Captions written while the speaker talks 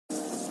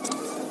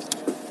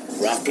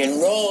Rock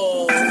and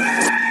roll.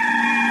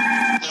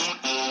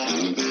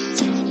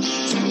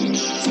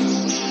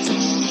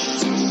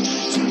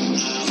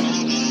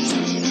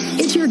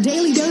 It's your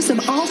daily dose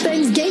of all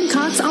things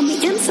Gamecocks on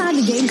the Inside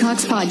the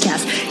Gamecocks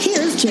podcast.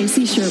 Here's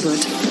J.C.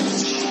 Sherbert.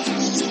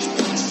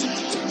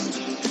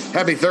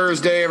 Happy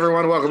Thursday,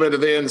 everyone. Welcome into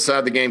the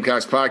Inside the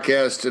Gamecocks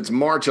podcast. It's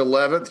March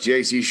 11th.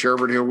 J.C.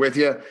 Sherbert here with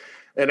you.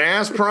 And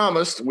as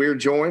promised, we're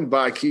joined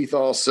by Keith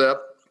Allsep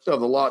of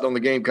the Locked on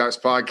the Gamecocks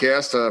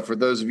podcast. For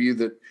those of you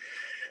that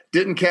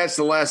didn't catch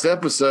the last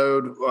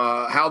episode,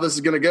 how this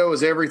is going to go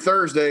is every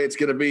Thursday it's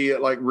going to be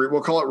like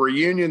we'll call it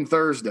Reunion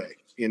Thursday.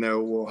 You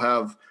know, we'll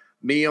have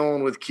me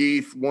on with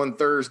Keith one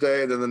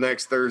Thursday, then the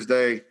next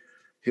Thursday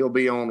he'll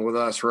be on with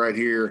us right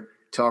here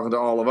talking to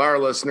all of our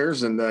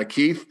listeners. And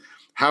Keith,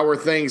 how are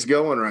things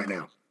going right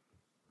now?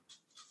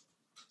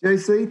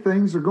 JC,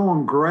 things are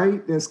going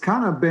great. It's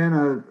kind of been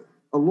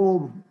a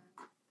little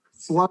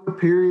slow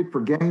period for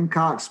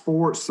Gamecock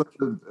sports. So,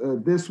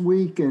 this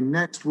week and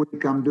next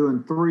week I'm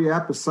doing 3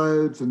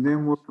 episodes, and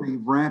then we'll be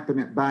ramping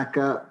it back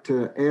up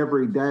to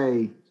every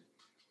day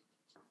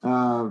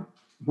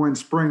when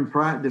spring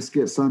practice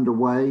gets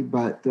underway.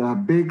 But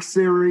big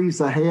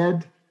series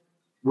ahead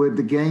with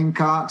the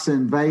Gamecocks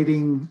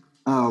invading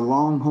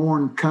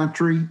Longhorn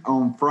country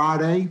on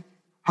Friday.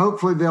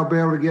 Hopefully they'll be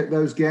able to get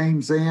those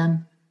games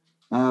in.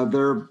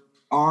 There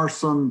are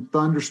some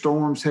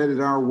thunderstorms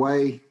headed our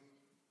way.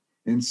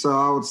 And so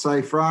I would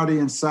say Friday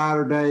and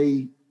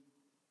Saturday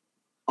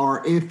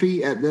are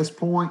iffy at this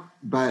point.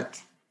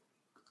 But,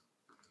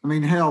 I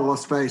mean, hell,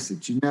 let's face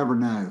it, you never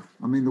know.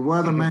 I mean, the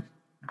weatherman,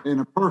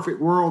 in a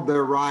perfect world,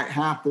 they're right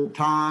half the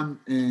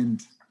time.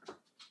 And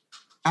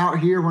out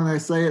here, when they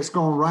say it's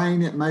going to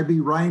rain, it may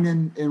be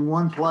raining in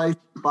one place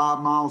 5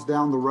 miles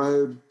down the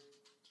road.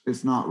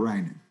 It's not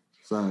raining.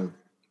 So,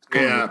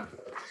 yeah.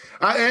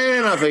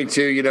 I think,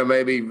 too, you know,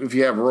 maybe if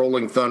you have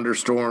rolling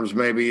thunderstorms,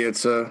 maybe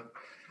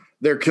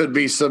there could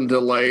be some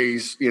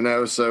delays, you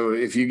know. So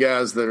if you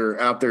guys that are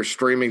out there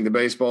streaming the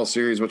baseball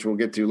series, which we'll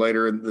get to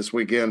later this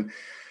weekend,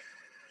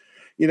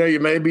 you know, you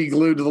may be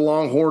glued to the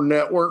Longhorn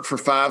Network for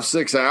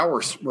 5-6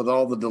 hours with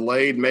all the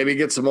delayed. Maybe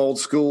get some old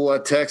school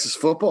Texas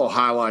football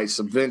highlights,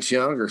 some Vince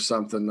Young or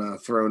something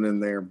thrown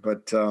in there.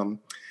 But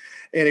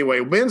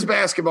anyway, men's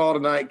basketball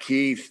tonight,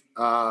 Keith.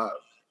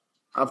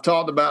 I've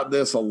talked about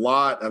this a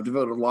lot. I've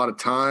devoted a lot of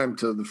time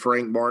to the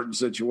Frank Martin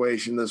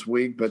situation this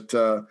week, but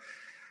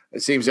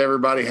it seems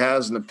everybody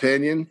has an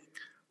opinion,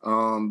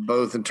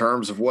 both in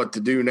terms of what to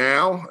do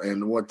now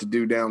and what to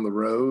do down the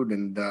road.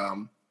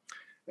 And,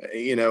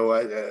 you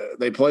know,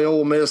 they play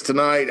Ole Miss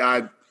tonight.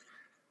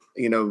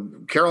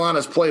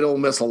 Carolina's played Ole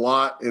Miss a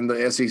lot in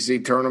the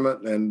SEC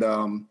tournament.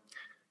 And,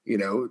 you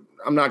know,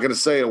 I'm not going to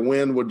say a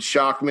win would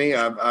shock me.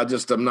 I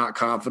just am not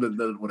confident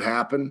that it would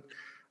happen.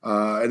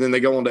 And then they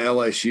go on to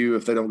LSU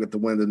if they don't get the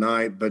win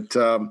tonight. But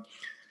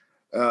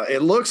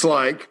it looks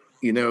like,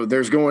 you know,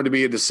 there's going to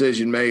be a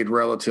decision made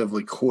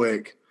relatively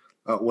quick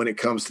when it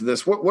comes to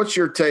this. What's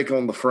your take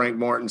on the Frank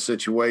Martin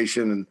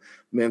situation and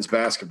men's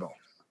basketball?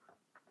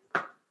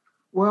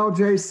 Well,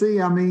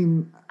 JC, I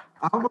mean,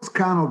 I was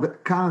kind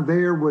of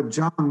there with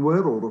John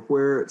Whittle, to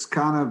where it's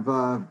kind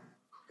of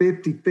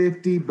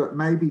 50-50, but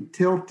maybe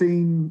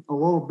tilting a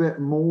little bit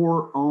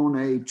more on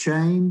a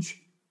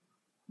change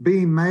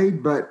being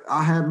made. But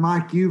I had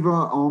Mike Uva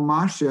on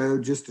my show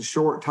just a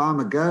short time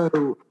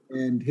ago,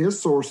 and his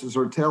sources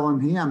are telling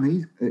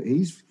him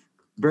he's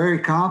very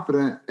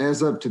confident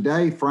as of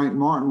today Frank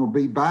Martin will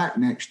be back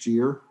next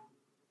year.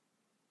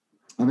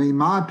 I mean,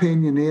 my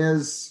opinion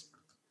is,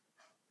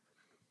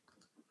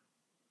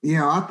 you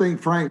know, I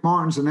think Frank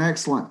Martin's an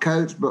excellent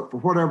coach, but for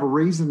whatever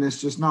reason, it's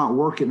just not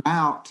working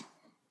out.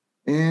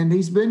 And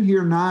he's been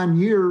here 9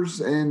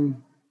 years,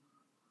 and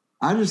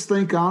I just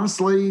think,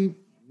 honestly,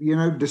 you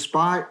know,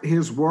 despite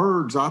his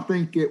words, I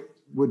think it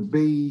would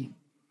be,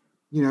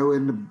 you know,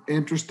 in the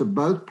interest of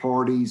both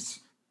parties,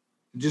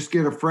 just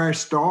get a fresh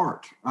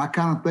start. I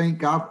kind of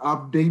think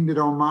I've deemed it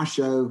on my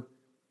show,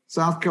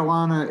 South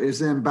Carolina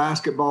is in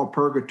basketball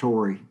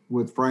purgatory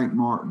with Frank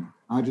Martin.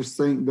 I just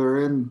think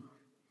they're in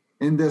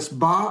this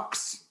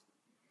box,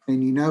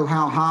 and you know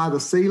how high the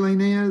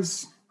ceiling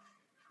is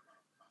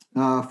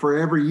for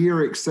every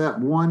year except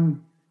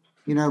one,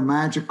 you know,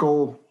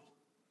 magical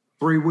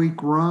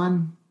 3-week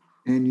run.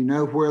 And you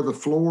know where the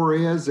floor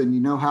is, and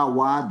you know how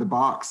wide the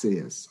box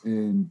is.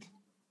 And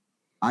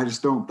I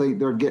just don't think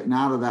they're getting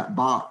out of that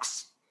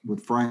box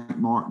with Frank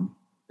Martin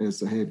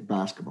as the head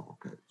basketball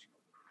coach.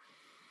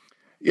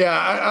 Yeah,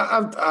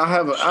 I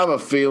have a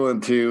feeling,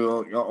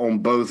 too, on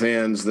both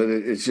ends that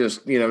it's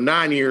just, you know,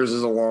 9 years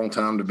is a long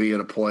time to be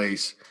in a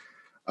place.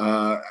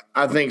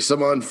 I think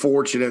some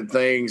unfortunate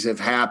things have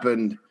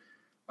happened,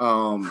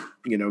 you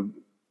know,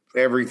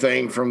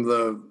 everything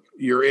from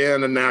you're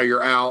in and now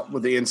you're out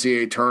with the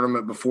NCAA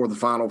tournament before the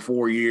Final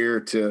Four year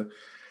to,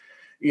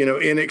 you know,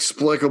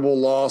 inexplicable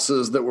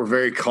losses that were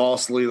very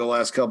costly the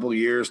last couple of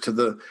years to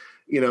the,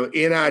 you know,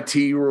 NIT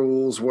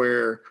rules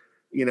where,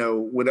 you know,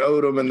 when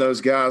Odom and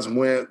those guys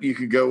went, you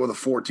could go with a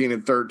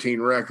 14-13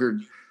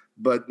 record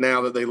But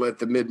now that they let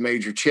the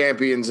mid-major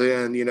champions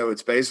in,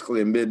 it's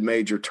basically a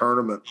mid-major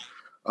tournament.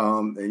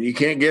 And you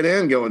can't get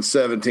in going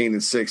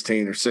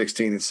 17-16 or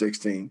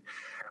 16-16.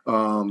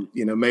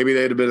 Maybe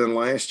they'd have been in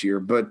last year.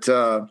 But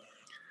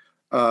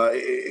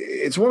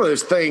it's one of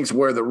those things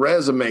where the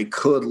resume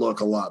could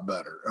look a lot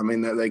better. I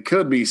mean, they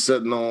could be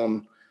sitting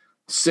on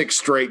 6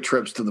 straight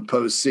trips to the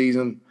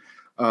postseason.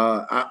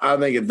 I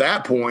think at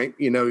that point,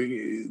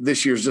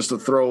 this year's just a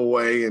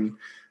throwaway and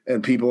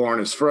people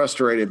aren't as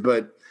frustrated.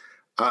 But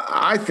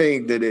I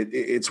think that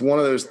it's one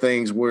of those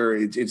things where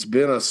it's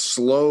been a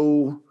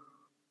slow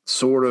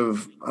sort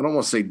of, I don't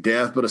want to say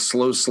death, but a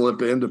slow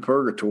slip into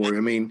purgatory.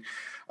 I mean,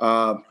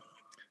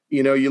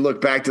 you look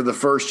back to the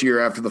first year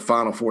after the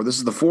Final Four. This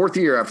is the 4th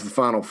year after the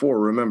Final Four,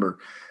 remember.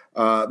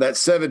 That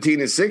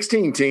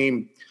 17-16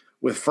 team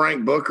with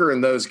Frank Booker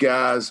and those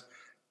guys,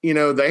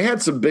 they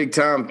had some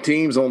big-time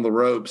teams on the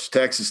ropes,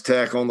 Texas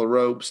Tech on the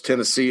ropes,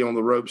 Tennessee on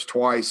the ropes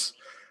twice.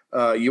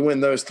 You win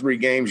those 3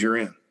 games, you're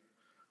in.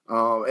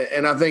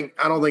 And I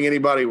don't think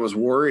anybody was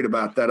worried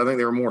about that. I think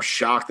they were more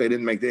shocked they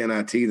didn't make the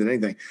NIT than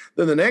anything.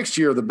 Then the next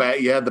year,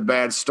 you had the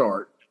bad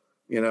start,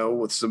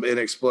 with some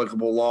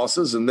inexplicable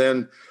losses. And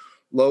then,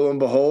 lo and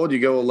behold, you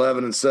go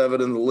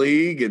 11-7 in the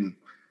league, and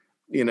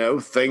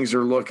things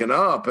are looking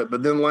up.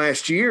 But then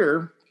last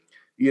year,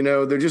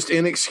 they're just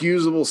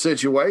inexcusable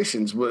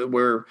situations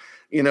where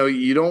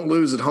you don't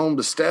lose at home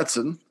to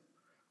Stetson.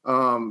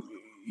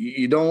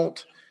 You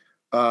don't.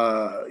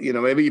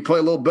 Maybe you play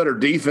a little better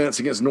defense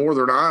against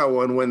Northern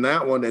Iowa and win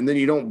that one, and then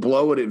you don't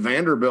blow it at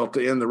Vanderbilt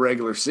to end the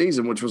regular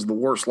season, which was the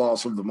worst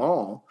loss of them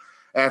all.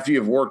 After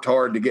you've worked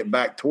hard to get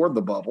back toward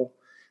the bubble,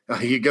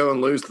 you go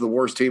and lose to the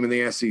worst team in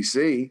the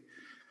SEC.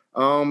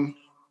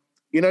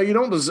 You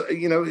don't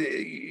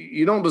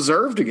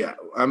deserve to go.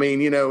 I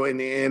mean,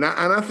 and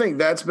I think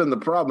that's been the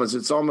problem. Is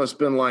it's almost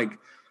been like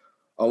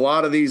a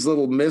lot of these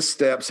little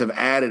missteps have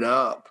added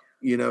up,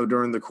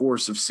 during the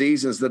course of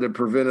seasons that have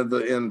prevented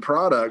the end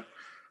product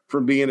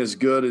from being as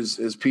good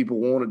as people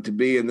want it to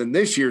be. And then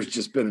this year's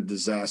just been a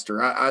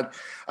disaster.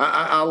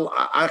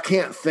 I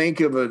can't think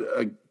of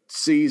a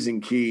season,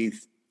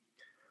 Keith,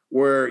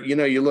 where,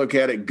 you look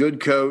at it,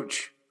 good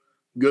coach,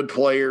 good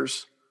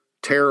players,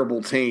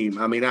 terrible team.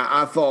 I mean,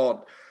 I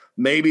thought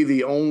maybe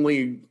the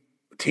only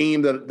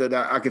team that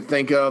I could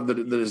think of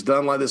that has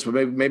done like this,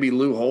 but maybe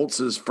Lou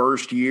Holtz's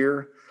first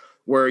year,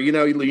 where,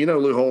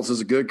 Lou Holtz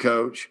is a good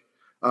coach.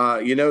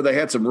 They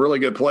had some really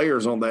good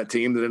players on that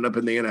team that ended up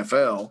in the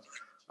NFL.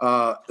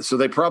 So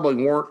they probably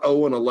weren't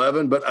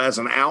 0-11, but as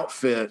an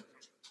outfit,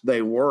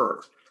 they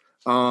were.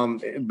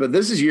 But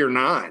this is year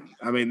 9.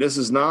 I mean, this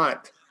is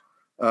not,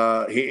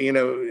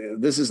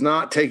 this is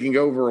not taking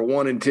over a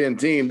 1-10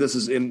 team. This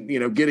is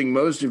getting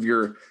most of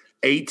your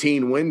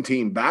 18-win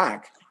team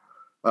back,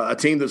 a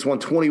team that's won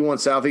 21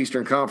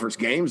 Southeastern Conference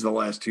games the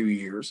last 2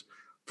 years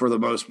for the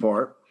most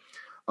part.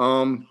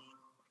 And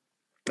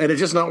it's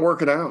just not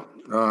working out.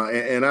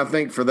 And I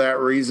think for that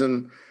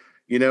reason,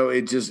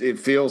 it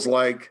feels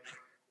like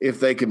if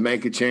they could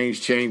make a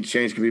change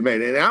could be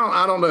made. And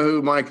I don't know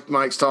who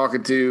Mike's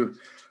talking to.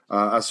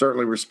 I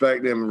certainly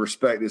respect him and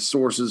respect his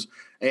sources.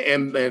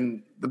 And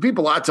the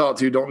people I talk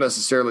to don't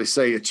necessarily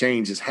say a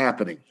change is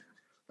happening.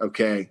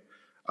 Okay.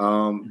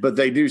 But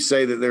they do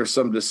say that there's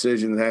some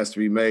decision that has to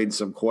be made,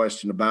 some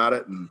question about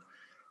it. And,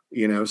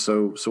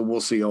 so we'll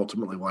see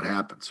ultimately what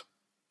happens.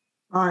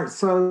 All right.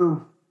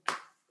 So,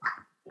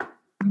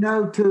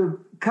 to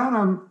kind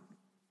of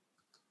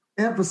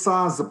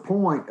emphasize the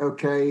point,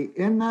 okay,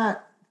 in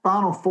that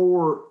Final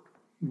Four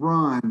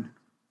run,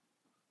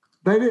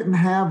 they didn't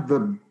have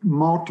the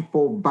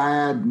multiple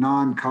bad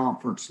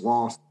non-conference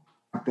losses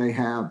like they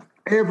have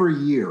every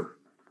year.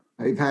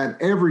 They've had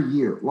every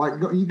year. Like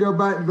you go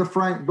back to the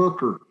Frank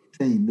Booker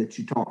team that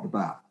you talked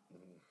about.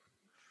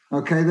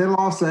 Okay, they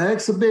lost the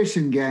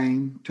exhibition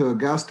game to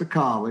Augusta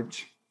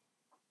College.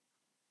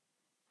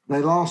 They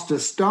lost to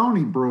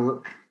Stony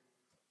Brook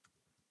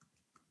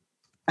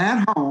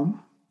at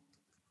home.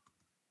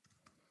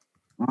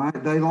 All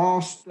right, they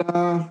lost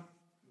to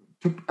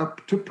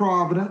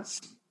Providence,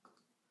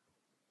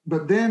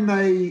 but then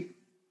they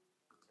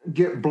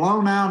get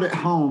blown out at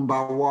home by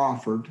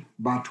Wofford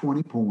by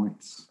 20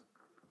 points.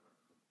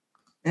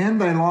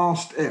 And they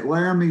lost at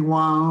Laramie,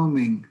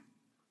 Wyoming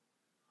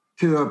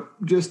to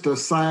just a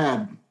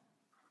sad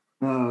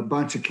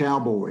bunch of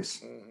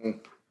Cowboys,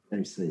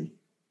 they see.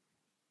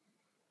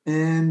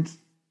 And,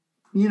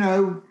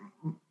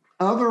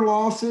 other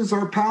losses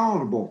are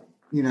palatable.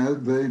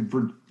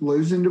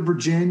 Losing to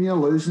Virginia,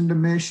 losing to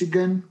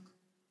Michigan,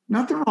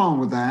 nothing wrong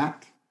with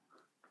that.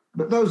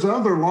 But those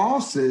other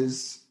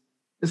losses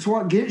is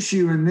what gets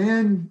you. And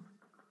then,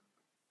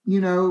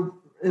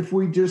 if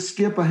we just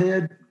skip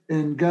ahead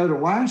and go to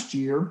last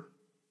year,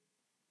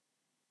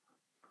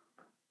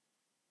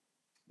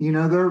 they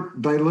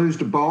lose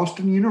to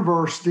Boston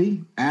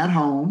University at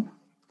home.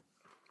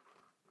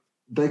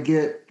 They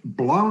get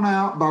blown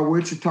out by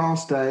Wichita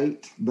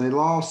State. They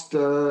lost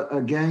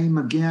a game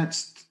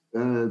against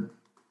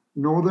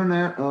Northern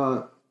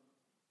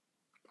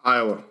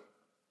Iowa.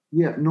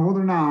 Yeah,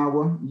 Northern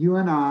Iowa,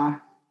 UNI.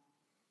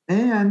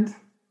 And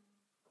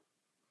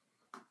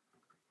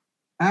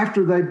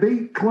after they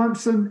beat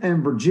Clemson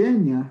and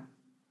Virginia,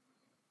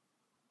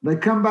 they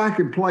come back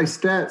and play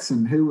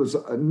Stetson, who was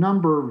a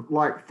number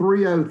like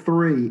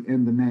 303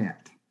 in the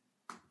net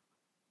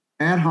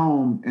at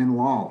home, and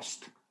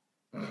lost.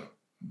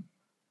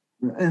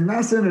 And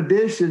that's in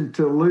addition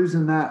to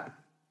losing that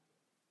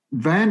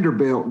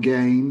Vanderbilt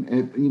game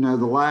at,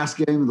 the last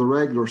game of the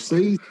regular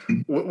season.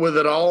 With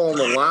it all on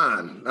the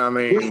line.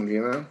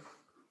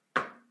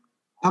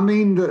 I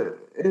mean,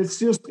 it's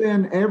just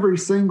been every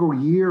single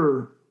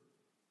year,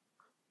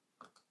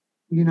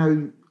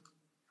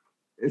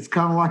 it's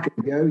kind of like a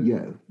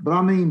yo-yo.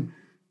 But,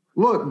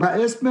 look,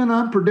 it's been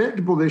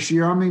unpredictable this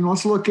year.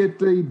 Let's look at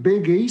the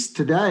Big East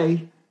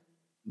today.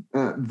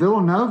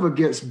 Villanova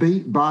gets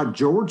beat by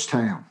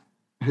Georgetown,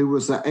 who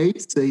was the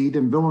 8th seed,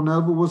 and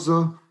Villanova was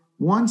a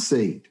 1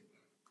 seed.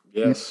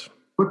 Yes.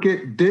 Look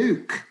at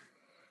Duke.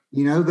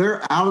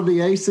 They're out of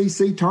the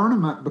ACC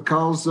tournament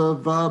because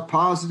of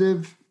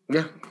positive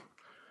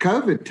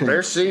COVID tests.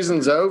 Their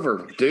season's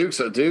over.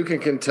 Duke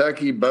and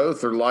Kentucky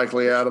both are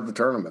likely out of the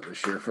tournament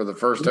this year for the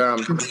first time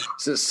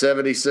since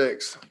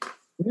 '76.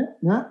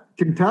 Yeah.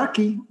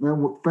 Kentucky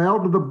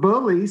fell to the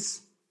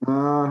bullies.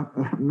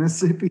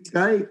 Mississippi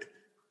State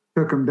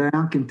took them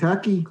down.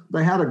 Kentucky,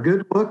 they had a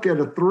good look at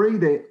a 3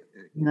 that,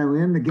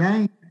 in the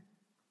game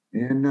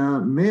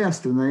and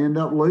missed, and they end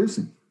up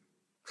losing.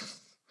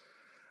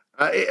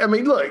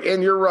 Look,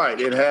 and you're right.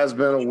 It has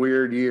been a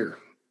weird year,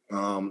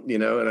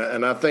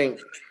 and I think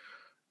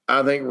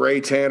Ray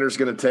Tanner's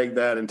going to take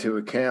that into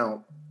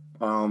account,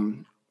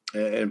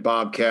 and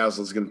Bob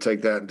Castle's going to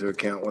take that into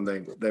account when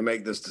they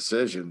make this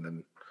decision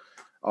and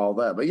all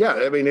that. But, yeah,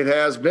 it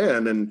has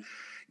been. And,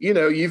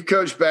 you've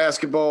coached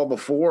basketball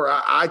before.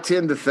 I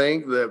tend to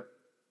think that,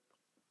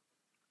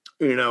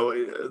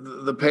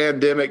 the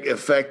pandemic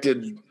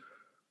affected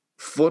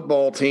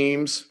football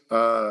teams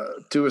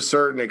to a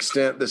certain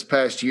extent this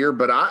past year.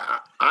 But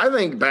I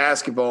think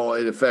basketball,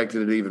 it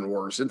affected it even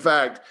worse. In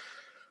fact,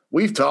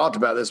 we've talked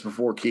about this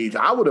before, Keith.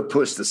 I would have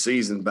pushed the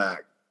season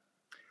back.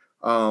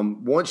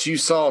 Once you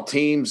saw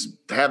teams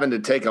having to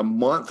take a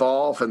month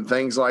off and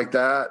things like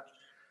that,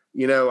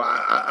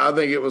 I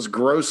think it was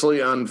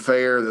grossly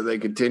unfair that they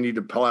continued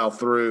to plow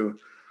through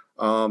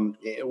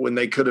when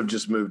they could have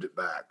just moved it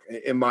back,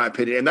 in my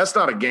opinion. And that's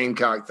not a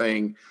Gamecock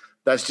thing.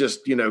 That's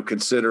just,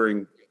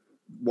 considering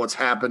what's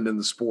happened in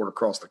the sport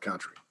across the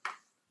country.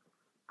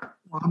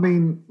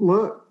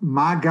 Look,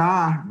 my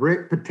guy,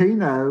 Rick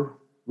Pitino,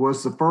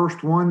 was the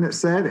first one that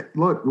said it.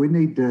 Look, we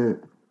need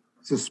to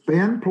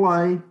suspend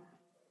play,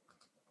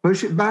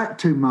 push it back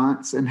 2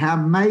 months, and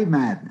have May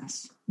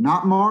Madness,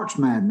 not March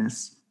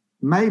Madness,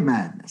 May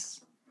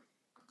Madness.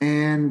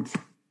 And,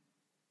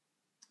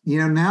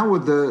 now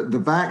with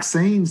the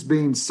vaccines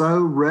being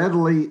so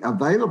readily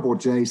available,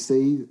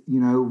 JC,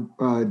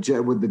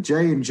 with the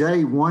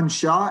J&J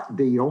one-shot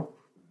deal,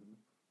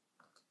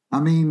 by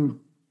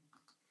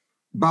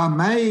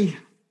May,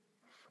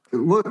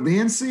 look, the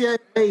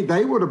NCAA,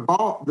 they would have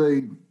bought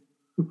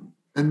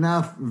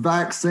enough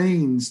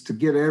vaccines to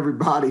get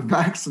everybody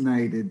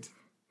vaccinated,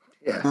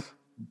 yes.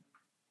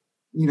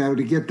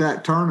 To get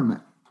that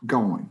tournament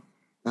going.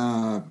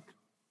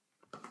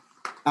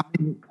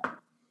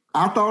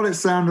 I thought it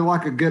sounded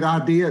like a good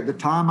idea at the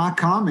time. I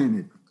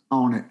commented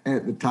on it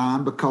at the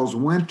time because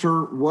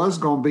winter was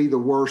going to be the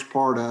worst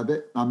part of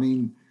it.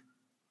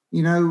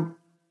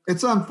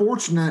 It's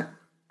unfortunate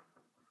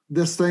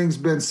this thing's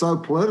been so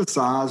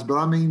politicized,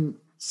 but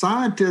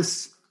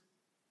scientists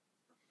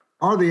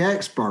are the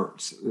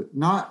experts,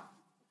 not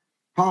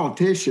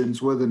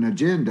politicians with an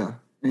agenda.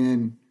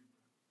 And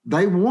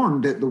they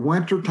warned that the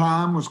winter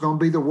time was going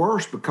to be the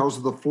worst because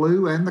of the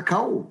flu and the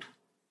cold.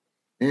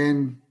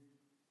 And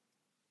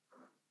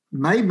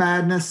May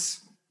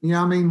Madness,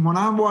 when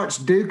I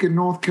watched Duke in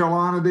North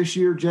Carolina this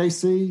year,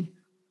 JC,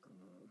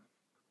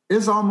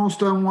 it's almost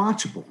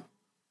unwatchable.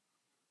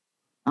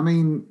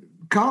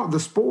 The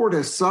sport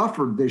has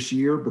suffered this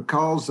year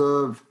because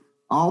of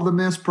all the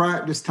missed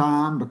practice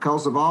time,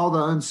 because of all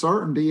the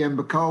uncertainty, and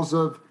because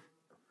of,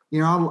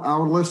 I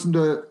listened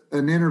to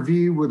an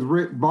interview with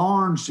Rick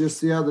Barnes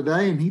just the other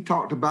day, and he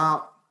talked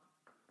about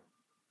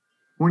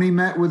when he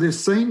met with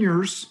his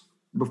seniors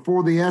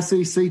before the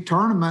SEC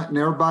tournament and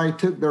everybody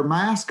took their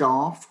mask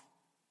off.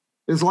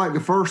 It's like the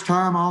first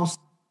time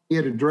he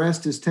had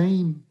addressed his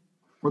team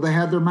where they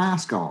had their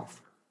mask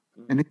off,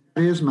 and he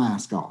had his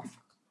mask off.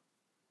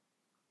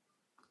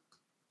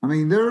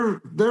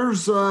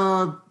 There's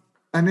an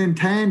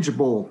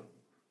intangible,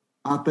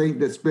 I think,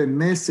 that's been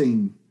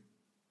missing.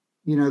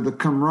 The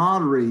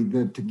camaraderie,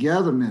 the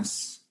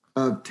togetherness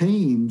of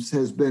teams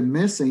has been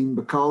missing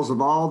because of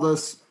all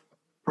this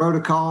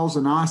protocols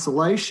and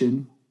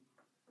isolation.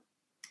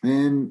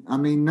 And,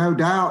 no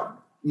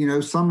doubt,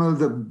 some of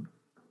the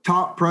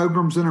top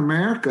programs in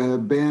America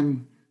have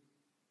been,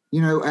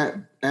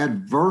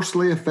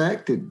 adversely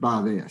affected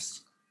by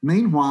this.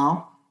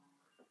 Meanwhile,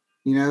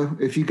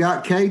 if you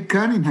got Cade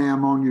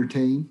Cunningham on your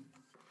team,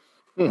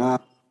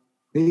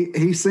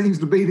 he seems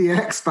to be the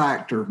X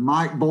factor.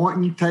 Mike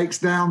Boynton takes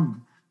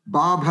down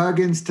Bob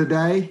Huggins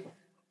today.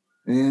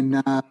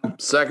 And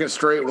second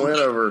straight win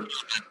over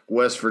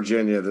West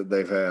Virginia that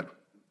they've had.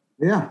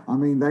 Yeah, I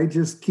mean, they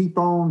just keep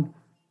on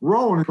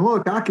rolling. And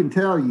look, I can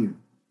tell you,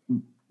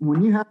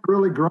 when you have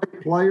really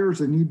great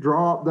players and you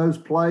draw up those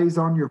plays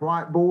on your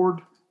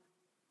whiteboard,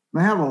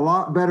 they have a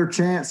lot better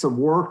chance of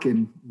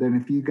working than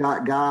if you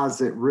got guys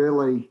that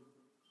really,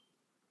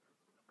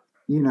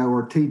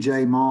 are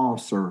TJ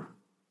Moss or,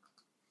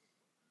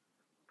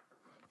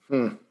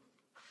 Wildens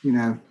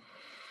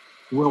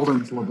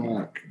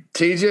Lebec.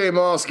 TJ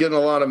Moss getting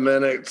a lot of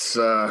minutes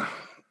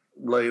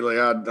lately.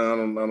 I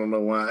don't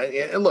know why.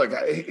 And look,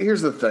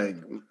 here's the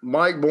thing: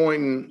 Mike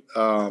Boynton,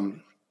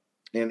 and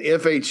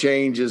if a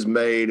change is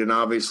made, and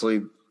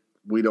obviously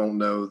we don't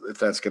know if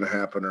that's going to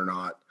happen or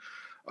not.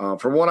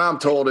 From what I'm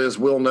told, is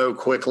we'll know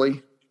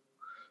quickly.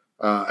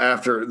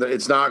 After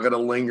it's not going to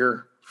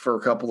linger for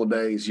a couple of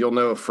days. You'll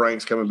know if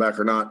Frank's coming back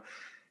or not.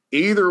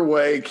 Either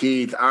way,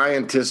 Keith, I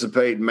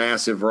anticipate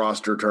massive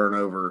roster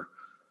turnover.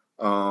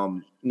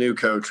 New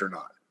coach or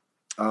not.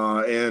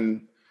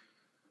 And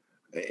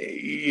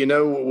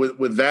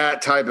with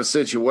that type of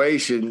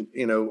situation,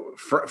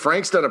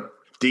 Frank's done a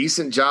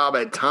decent job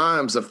at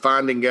times of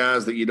finding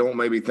guys that you don't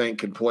maybe think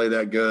could play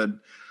that good,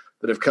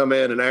 that have come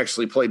in and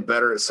actually played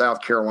better at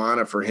South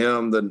Carolina for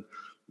him than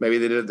maybe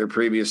they did at their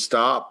previous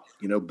stop.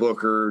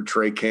 Booker,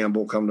 Trey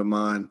Campbell come to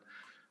mind,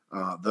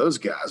 those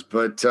guys.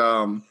 But,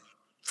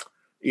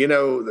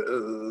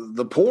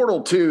 the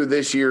portal too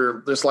this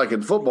year, just like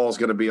in football, is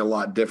going to be a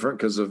lot different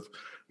because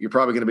you're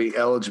probably going to be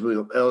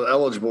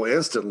eligible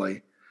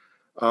instantly.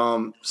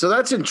 So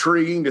that's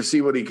intriguing to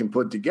see what he can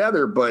put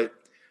together. But,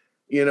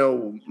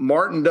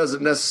 Martin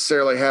doesn't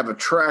necessarily have a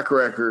track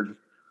record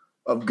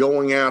of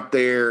going out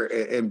there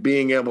and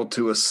being able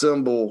to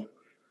assemble,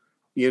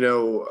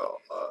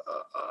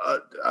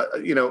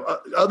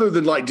 other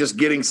than like just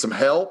getting some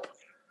help.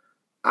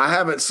 I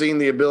haven't seen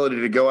the ability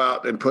to go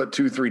out and put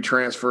 2-3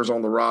 transfers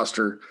on the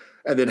roster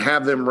and then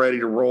have them ready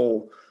to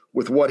roll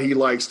with what he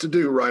likes to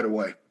do right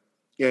away.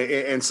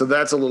 And so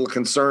that's a little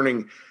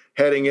concerning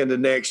heading into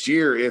next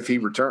year if he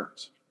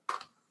returns.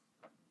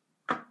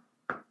 I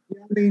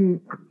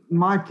mean,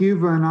 Mike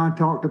Uva and I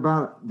talked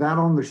about that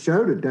on the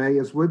show today,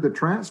 is with the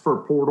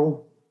transfer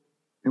portal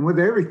and with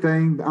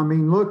everything. I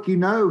mean, look,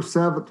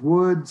 Seventh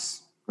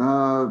Woods,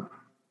 who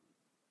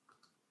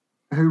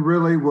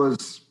really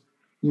was –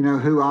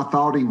 who I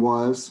thought he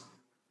was.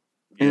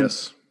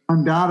 Yes. And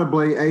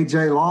undoubtedly,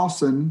 A.J.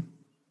 Lawson,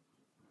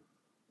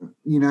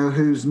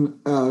 who's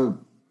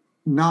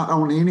not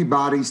on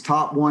anybody's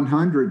top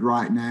 100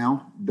 right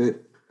now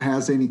that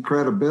has any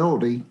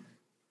credibility.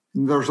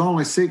 There's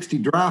only 60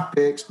 draft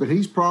picks, but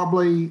he's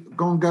probably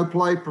going to go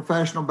play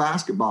professional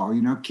basketball.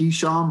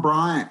 Keyshawn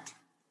Bryant.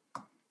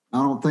 I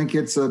don't think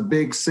it's a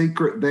big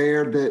secret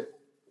there that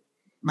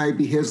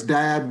maybe his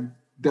dad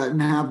doesn't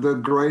have the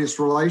greatest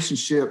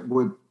relationship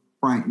with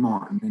Frank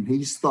Martin, and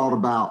he's thought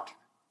about,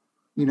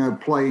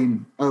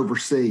 playing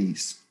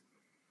overseas.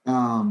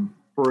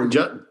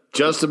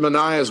 Justin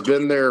Minaya has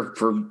been there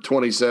for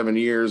 27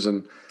 years,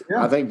 and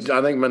yeah. I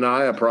think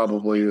Minaya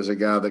probably is a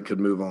guy that could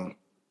move on.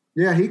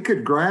 Yeah, he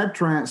could grad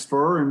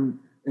transfer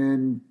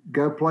and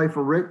go play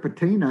for Rick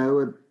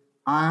Pitino at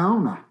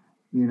Iona.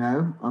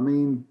 I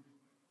mean,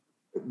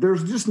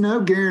 there's just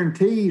no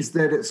guarantees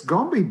that it's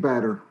going to be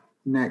better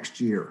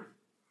next year.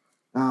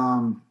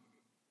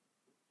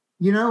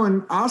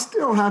 And I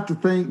still have to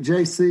think,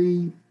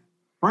 JC,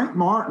 Frank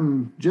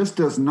Martin just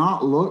does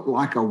not look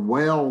like a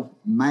well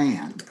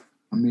man.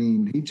 I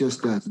mean, he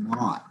just does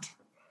not.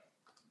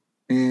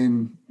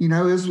 And,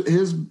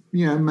 his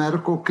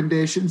medical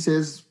conditions,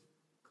 his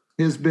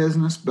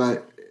business,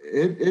 but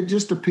it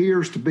just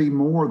appears to be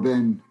more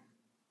than,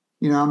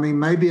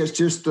 maybe it's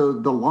just the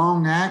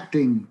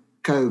long-acting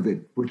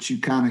COVID, which you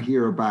kind of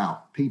hear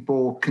about,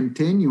 people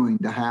continuing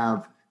to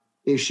have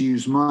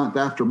issues month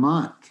after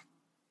month.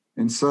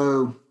 And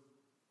so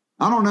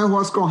I don't know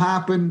what's going to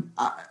happen.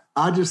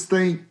 I just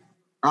think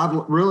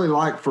I'd really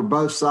like for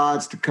both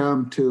sides to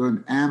come to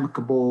an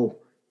amicable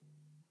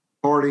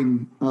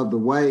parting of the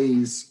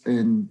ways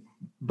and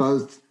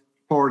both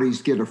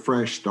parties get a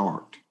fresh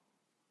start.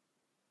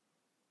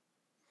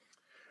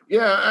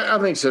 Yeah, I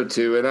think so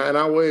too. And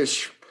I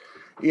wish,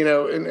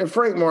 and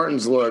Frank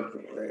Martin's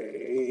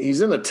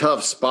he's in a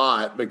tough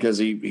spot because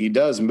he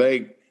does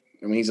make,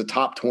 he's a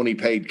top 20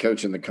 paid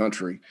coach in the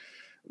country.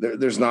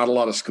 There's not a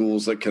lot of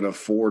schools that can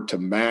afford to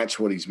match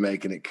what he's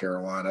making at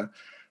Carolina.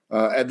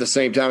 At the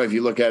same time, if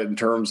you look at it in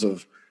terms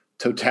of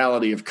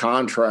totality of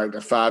contract, a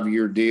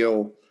 5-year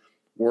deal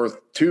worth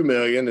 $2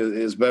 million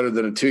is better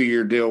than a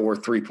 2-year deal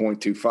worth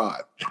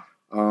 $3.25.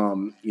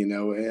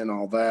 And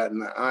all that.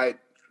 And I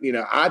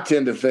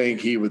tend to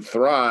think he would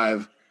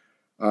thrive.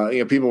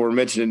 People were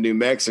mentioning New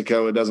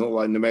Mexico. It doesn't look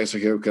like New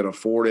Mexico can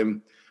afford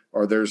him,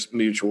 or there's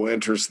mutual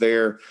interest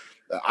there.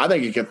 I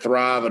think he could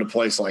thrive at a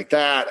place like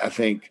that. I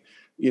think,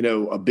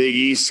 a Big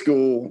East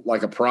school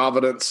like a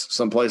Providence,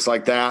 someplace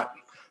like that,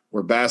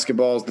 where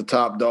basketball is the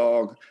top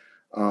dog,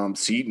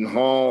 Seton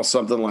Hall,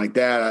 something like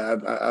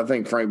that. I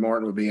think Frank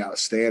Martin would be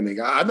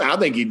outstanding. I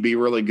think he'd be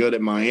really good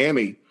at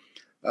Miami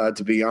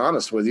to be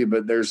honest with you.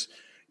 But there's,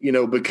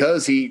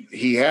 because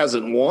he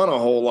hasn't won a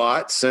whole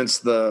lot since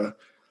they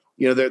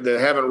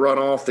haven't run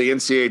off the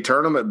NCAA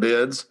tournament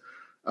bids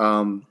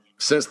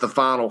since the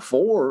Final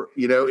Four.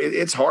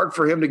 It's hard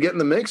for him to get in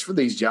the mix for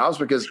these jobs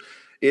because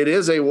it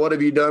is a "what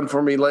have you done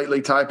for me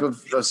lately" type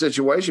of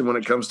situation when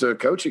it comes to a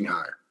coaching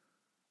hire.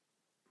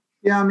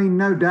 Yeah,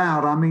 no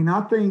doubt. I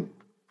think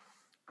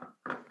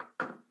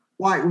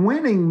like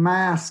winning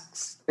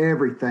masks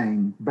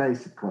everything,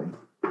 basically.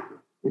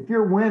 If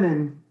you're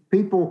winning,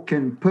 people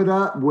can put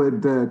up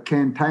with the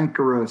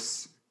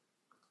cantankerous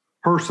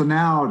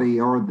personality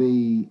or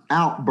the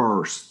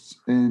outbursts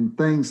and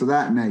things of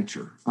that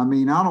nature. I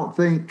don't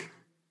think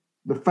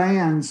the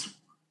fans,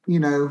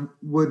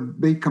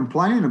 would be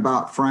complaining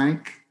about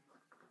Frank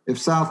if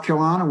South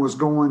Carolina was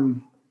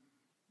going,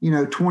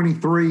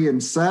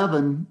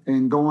 23-7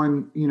 and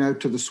going,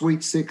 to the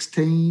Sweet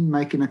 16,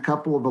 making a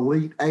couple of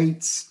Elite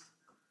Eights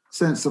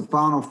since the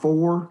Final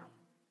Four.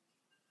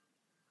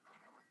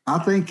 I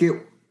think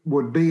it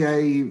would be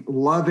a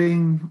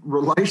loving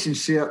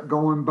relationship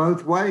going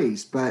both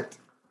ways, but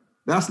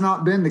that's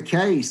not been the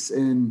case.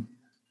 And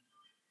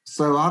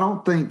so I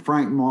don't think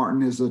Frank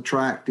Martin is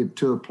attracted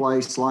to a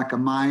place like a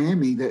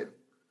Miami that,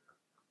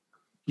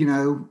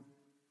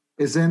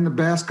 is in the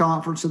best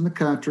conference in the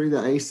country,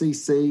 the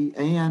ACC,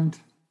 and,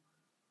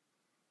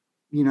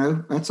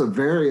 that's a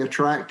very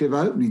attractive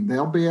opening.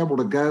 They'll be able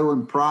to go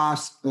and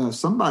price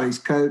somebody's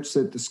coach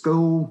that the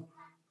school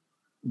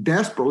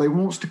desperately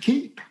wants to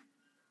keep.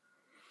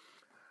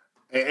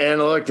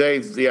 And look,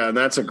 and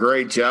that's a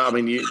great job.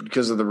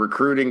 Because of the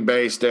recruiting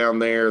base down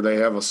there, they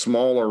have a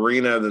small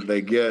arena that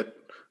they get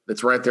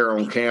that's right there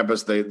on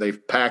campus. They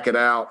pack it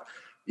out.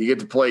 You get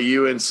to play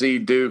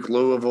UNC, Duke,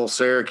 Louisville,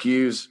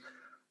 Syracuse,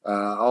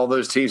 all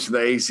those teams from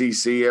the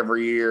ACC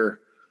every year.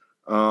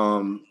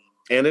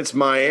 And it's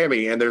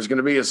Miami, and there's going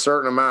to be a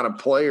certain amount of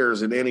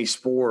players in any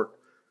sport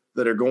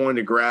that are going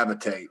to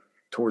gravitate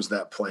towards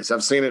that place.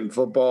 I've seen it in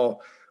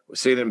football. We've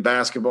seen it in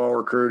basketball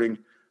recruiting.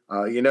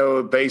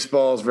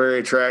 Baseball is very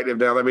attractive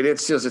down there.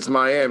 It's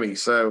Miami.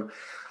 So,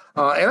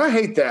 and I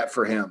hate that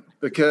for him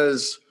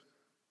because,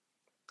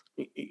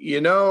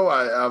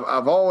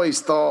 I've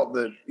always thought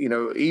that,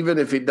 even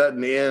if it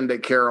doesn't end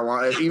at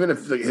Carolina, even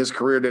if his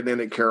career didn't end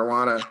at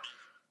Carolina,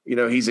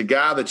 he's a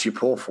guy that you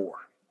pull for.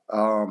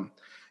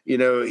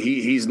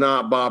 He's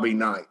not Bobby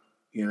Knight.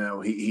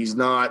 He's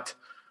not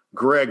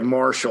Greg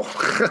Marshall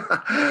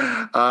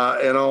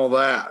and all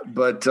that.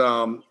 But,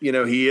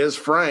 he is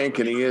frank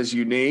and he is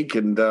unique.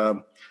 And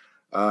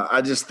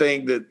I just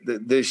think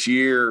that this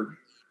year,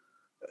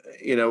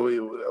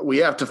 we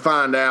have to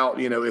find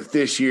out, if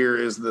this year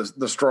is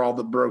the straw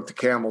that broke the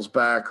camel's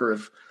back or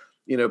if,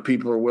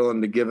 people are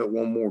willing to give it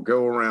one more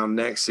go around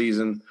next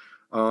season.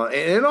 And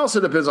it also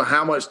depends on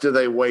how much do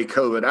they weigh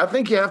COVID. I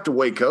think you have to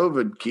weigh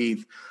COVID,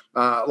 Keith,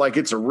 like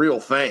it's a real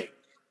thing.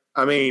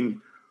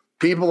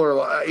 People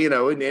are,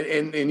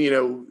 and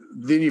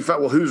then you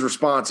find, well, whose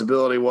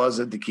responsibility was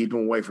it to keep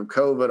them away from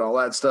COVID, all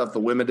that stuff. The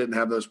women didn't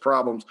have those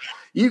problems.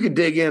 You could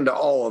dig into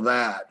all of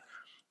that.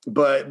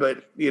 But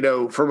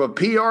from a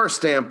PR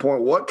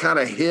standpoint, what kind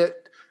of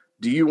hit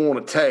do you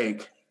want to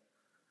take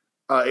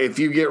if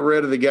you get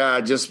rid of the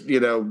guy just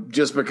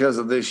because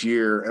of this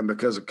year and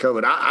because of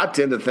COVID? I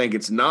tend to think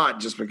it's not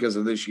just because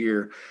of this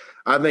year.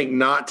 I think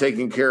not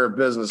taking care of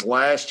business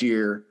last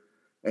year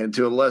and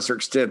to a lesser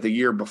extent the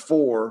year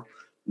before,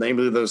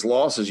 namely those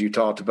losses you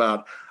talked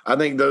about, I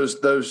think those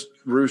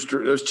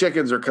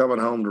chickens are coming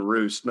home to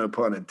roost, no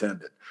pun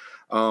intended.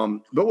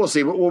 But we'll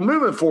see. But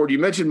moving forward, you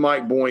mentioned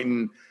Mike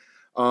Boynton.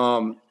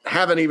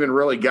 Haven't even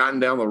really gotten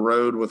down the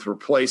road with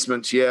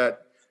replacements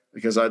yet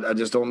because I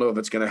just don't know if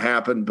it's going to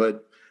happen.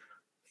 But,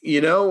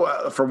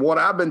 from what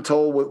I've been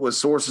told with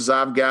sources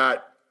I've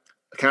got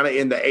kind of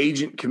in the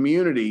agent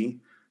community,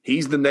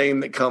 he's the name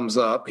that comes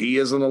up. He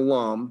is an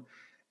alum.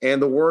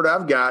 And the word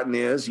I've gotten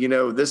is,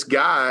 this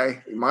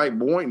guy, Mike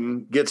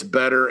Boynton, gets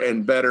better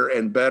and better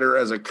and better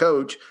as a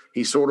coach.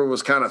 He sort of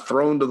was kind of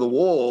thrown to the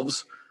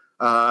wolves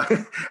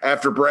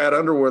after Brad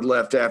Underwood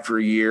left after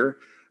a year.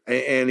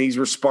 And he's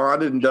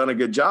responded and done a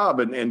good job.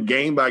 And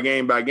game by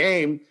game by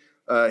game,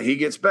 he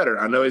gets better.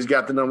 I know he's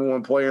got the number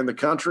one player in the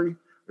country.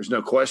 There's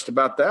no question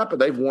about that. But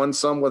they've won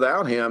some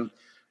without him.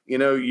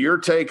 Your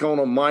take on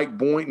a Mike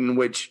Boynton,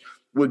 which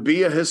would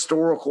be a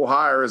historical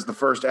hire as the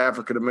first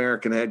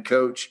African-American head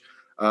coach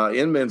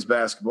in men's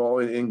basketball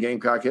in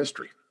Gamecock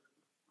history.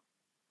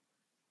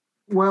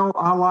 Well,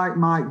 I like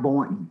Mike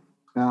Boynton.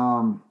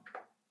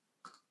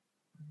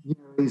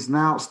 He's an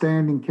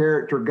outstanding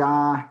character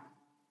guy.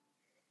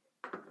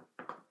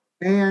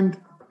 And,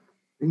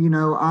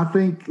 I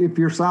think if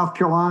you're South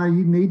Carolina,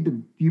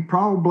 you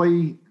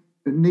probably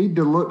need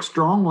to look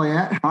strongly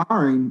at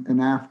hiring an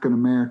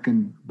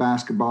African-American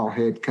basketball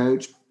head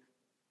coach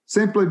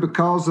simply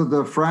because of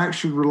the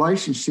fractured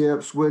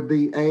relationships with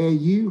the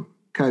AAU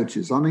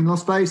coaches.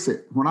 Let's face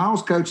it. When I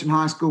was coaching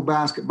high school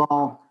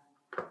basketball,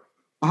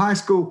 a high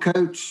school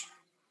coach,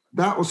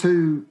 that was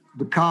who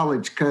the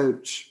college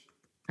coach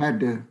had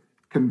to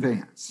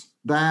convince.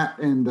 That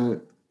and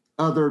the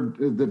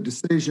the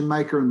decision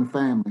maker in the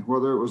family,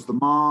 whether it was the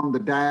mom, the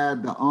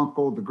dad, the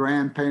uncle, the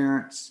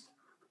grandparents,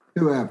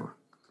 whoever.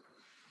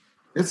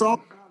 It's all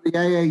about the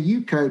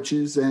AAU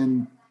coaches,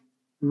 and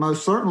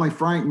most certainly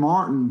Frank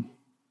Martin.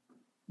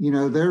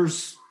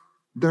 There's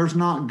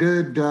not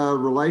good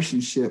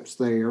relationships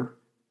there.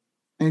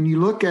 And you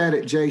look at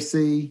it,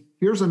 JC,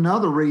 here's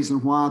another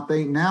reason why I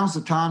think now's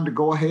the time to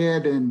go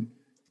ahead and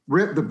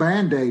rip the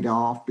Band-Aid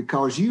off,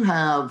 because you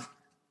have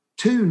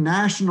 2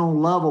 national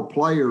level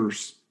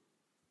players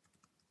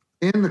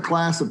in the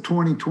class of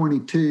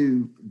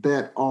 2022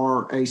 that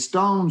are a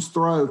stone's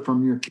throw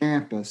from your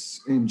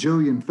campus, in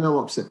Julian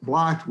Phillips at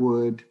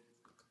Blythewood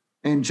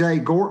and Jay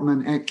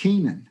Gortman at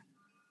Keenan.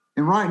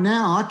 And right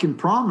now, I can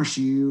promise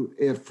you,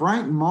 if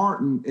Frank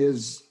Martin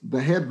is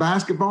the head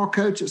basketball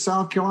coach at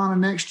South Carolina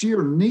next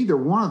year, neither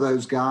one of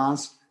those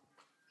guys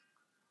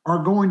are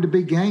going to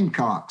be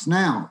Gamecocks.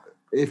 Now,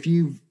 if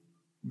you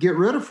get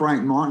rid of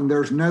Frank Martin,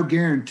 there's no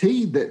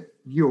guarantee that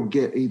you'll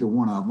get either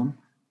one of them.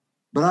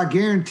 But I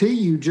guarantee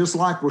you, just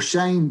like with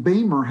Shane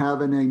Beamer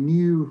having a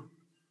new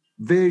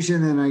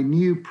vision and a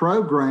new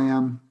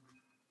program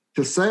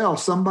to sell,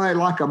 somebody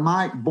like a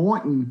Mike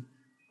Boynton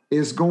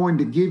is going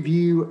to give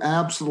you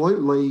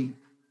absolutely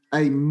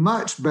a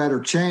much better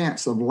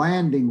chance of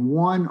landing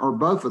one or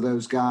both of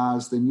those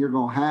guys than you're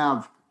going to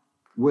have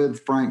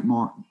with Frank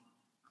Martin.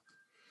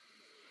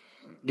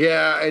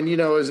 Yeah, and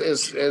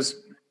as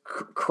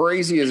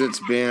crazy as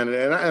it's been,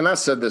 and I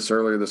said this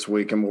earlier this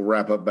week, and we'll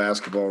wrap up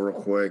basketball real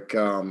quick,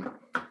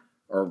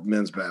 or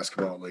men's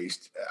basketball at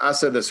least. I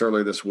said this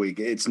earlier this week.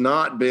 It's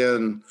not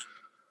been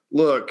 –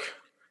 look,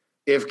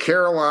 if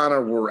Carolina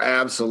were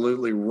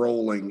absolutely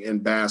rolling in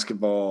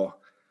basketball,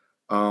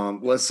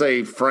 let's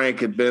say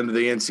Frank had been to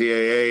the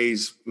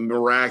NCAAs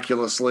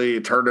miraculously,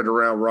 turned it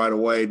around right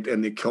away,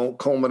 and it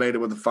culminated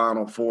with the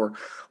Final Four.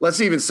 Let's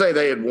even say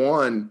they had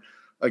won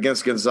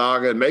against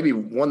Gonzaga and maybe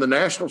won the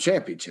national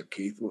championship,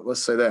 Keith.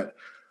 Let's say that.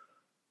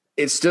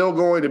 It's still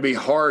going to be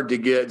hard to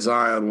get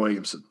Zion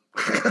Williamson,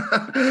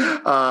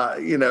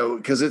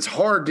 because it's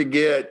hard to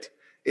get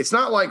 – it's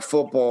not like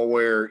football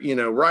where,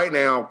 right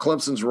now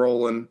Clemson's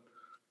rolling,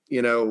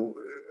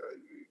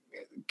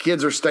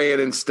 kids are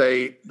staying in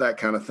state, that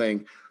kind of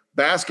thing.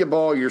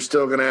 Basketball, you're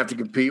still going to have to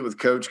compete with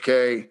Coach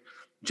K,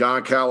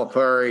 John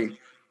Calipari,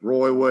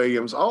 Roy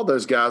Williams, all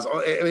those guys.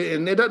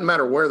 And it doesn't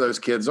matter where those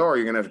kids are,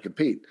 you're going to have to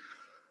compete.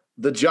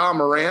 The Ja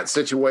Morant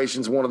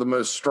situation is one of the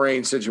most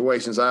strange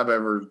situations I've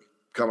ever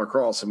come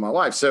across in my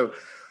life. So,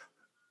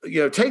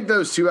 take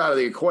those two out of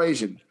the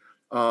equation.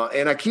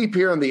 And I keep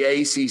hearing the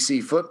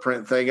ACC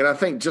footprint thing. And I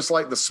think just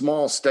like the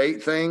small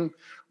state thing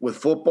with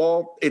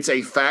football, it's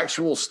a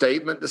factual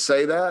statement to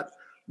say that,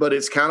 but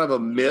it's kind of a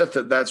myth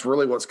that that's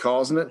really what's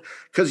causing it.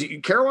 Because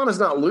Carolina's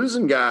not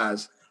losing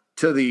guys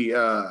to the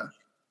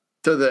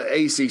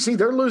ACC.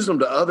 They're losing them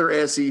to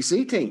other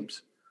SEC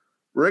teams.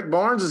 Rick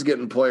Barnes is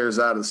getting players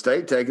out of the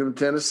state, taking them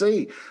to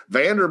Tennessee.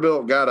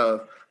 Vanderbilt got an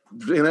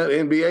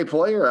NBA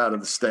player out of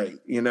the state.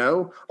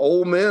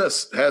 Ole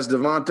Miss has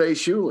Devontae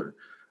Shuler.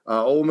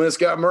 Ole Miss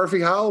got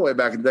Murphy Holloway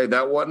back in the day.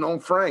 That wasn't on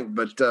Frank,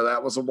 but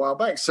that was a while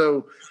back.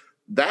 So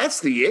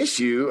that's the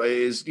issue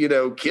is,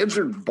 kids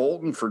are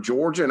bolting for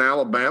Georgia and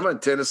Alabama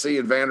and Tennessee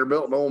and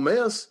Vanderbilt and Ole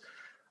Miss.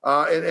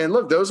 And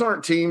look, those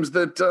aren't teams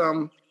that,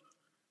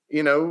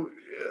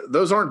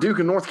 those aren't Duke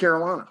and North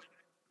Carolina.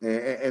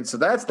 And so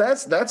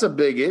that's a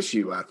big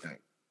issue, I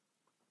think.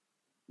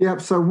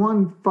 Yep. So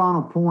one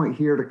final point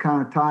here to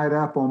kind of tie it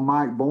up on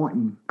Mike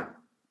Boynton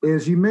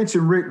is you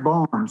mentioned Rick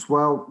Barnes.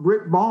 Well,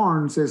 Rick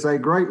Barnes is a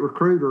great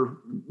recruiter,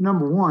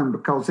 number one,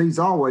 because he's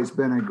always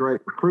been a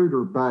great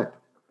recruiter. But,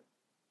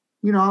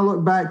 I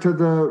look back to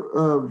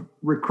the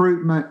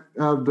recruitment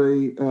of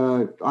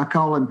I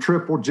call him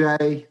Triple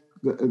J,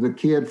 the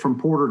kid from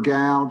Porter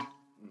Gaud.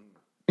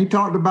 He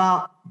talked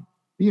about,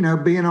 being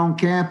on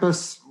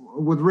campus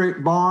with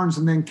Rick Barnes,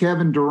 and then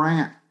Kevin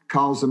Durant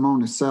calls him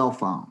on his cell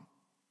phone,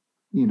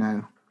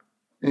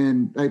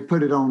 and they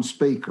put it on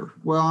speaker.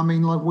 Well,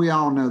 look, we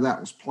all know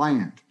that was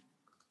planned.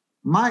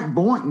 Mike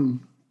Boynton,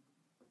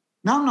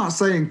 now I'm not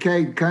saying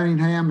Cade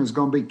Cunningham is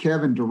going to be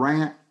Kevin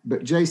Durant,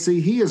 but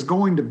JC, he is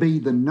going to be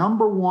the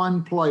number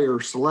one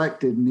player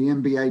selected in the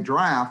NBA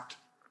draft,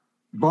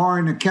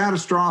 barring a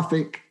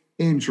catastrophic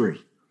injury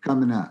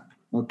coming up.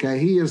 Okay,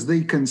 he is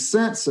the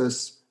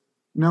consensus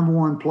number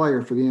one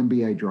player for the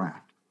NBA draft.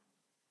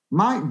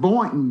 Mike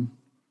Boynton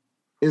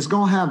is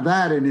going to have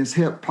that in his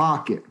hip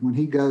pocket when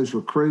he goes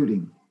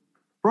recruiting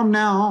from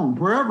now on,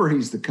 wherever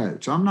he's the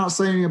coach. I'm not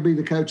saying he'll be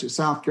the coach at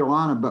South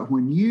Carolina, but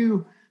when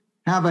you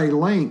have a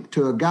link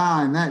to a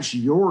guy and that's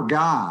your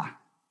guy,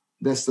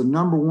 that's the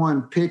number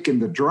one pick in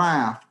the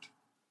draft,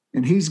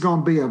 and he's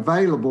going to be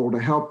available to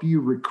help you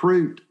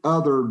recruit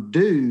other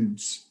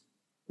dudes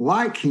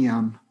like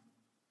him.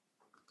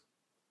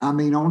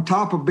 On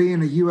top of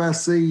being a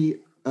USC,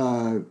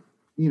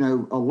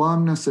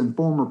 alumnus and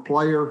former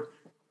player,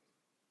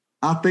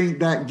 I think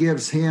that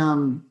gives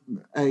him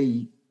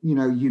a,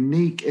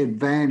 unique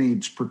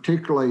advantage,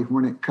 particularly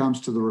when it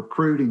comes to the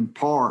recruiting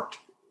part,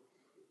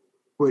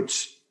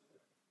 which,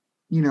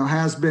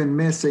 has been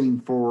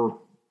missing for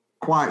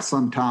quite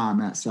some time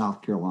at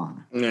South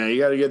Carolina. Yeah, you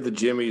got to get the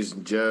Jimmies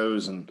and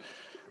Joes and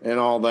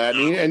all that.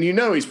 And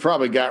he's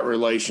probably got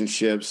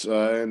relationships,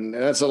 and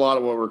that's a lot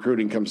of what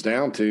recruiting comes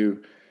down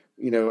to.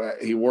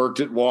 He worked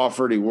at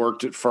Wofford, he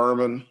worked at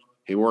Furman,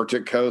 he worked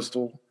at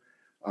Coastal,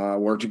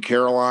 worked at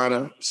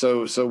Carolina.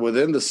 So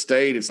within the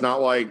state, it's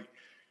not like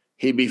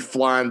he'd be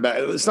flying back.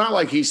 It's not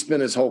like he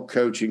spent his whole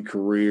coaching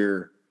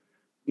career,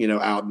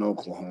 out in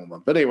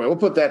Oklahoma. But anyway, we'll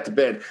put that to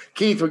bed.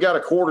 Keith, we got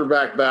a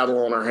quarterback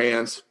battle on our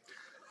hands,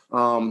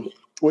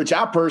 which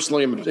I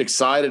personally am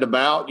excited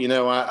about.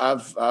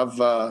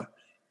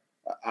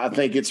 I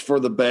think it's for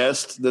the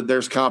best that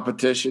there's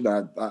competition.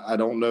 I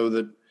don't know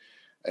that,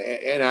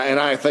 and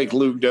I think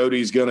Luke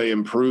Doty is going to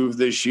improve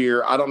this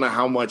year. I don't know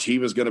how much he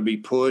was going to be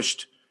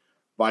pushed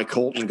by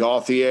Colton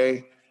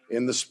Gauthier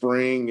in the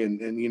spring,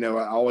 and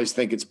I always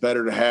think it's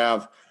better to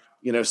have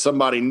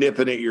somebody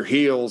nipping at your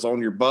heels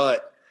on your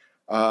butt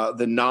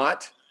than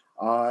not.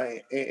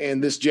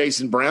 And this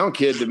Jason Brown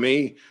kid, to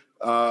me,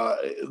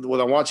 when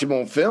I watch him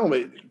on film,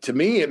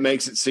 it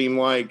makes it seem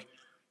like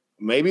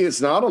maybe it's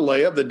not a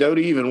layup that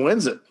Doty even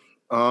wins it.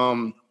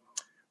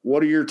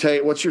 What's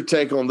your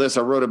take on this?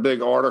 I wrote a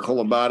big article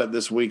about it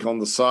this week on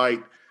the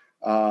site,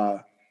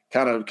 kind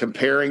of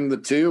comparing the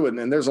two,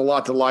 and there's a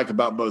lot to like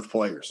about both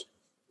players.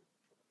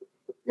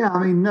 Yeah,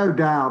 no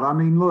doubt.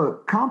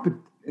 Look,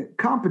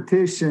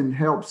 competition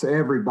helps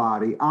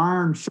everybody.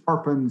 Iron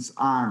sharpens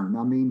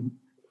iron.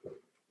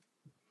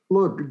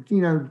 Look,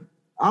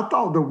 I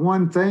thought the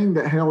one thing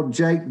that held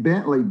Jake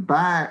Bentley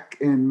back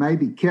and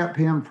maybe kept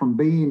him from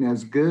being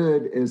as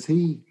good as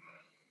he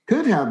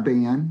could have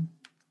been,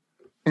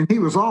 and he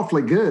was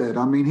awfully good.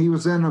 He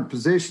was in a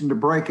position to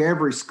break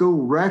every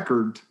school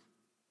record,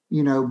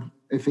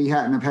 if he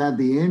hadn't have had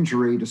the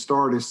injury to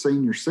start his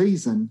senior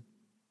season,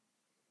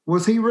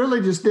 was he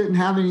really just didn't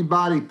have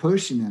anybody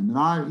pushing him. And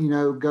I,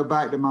 go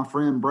back to my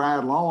friend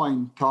Brad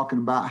Loing talking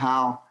about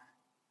how,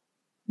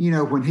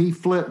 when he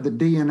flipped the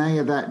DNA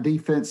of that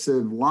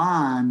defensive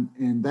line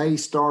and they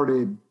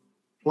started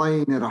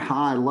playing at a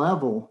high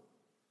level,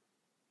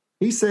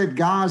 he said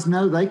guys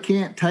know they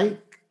can't take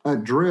a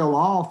drill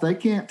off. They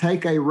can't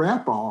take a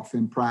rep off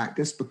in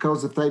practice,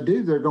 because if they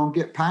do, they're going to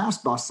get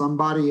passed by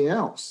somebody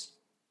else.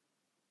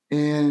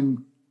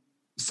 And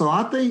so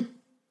I think,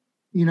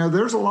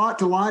 there's a lot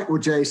to like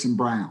with Jason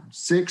Brown.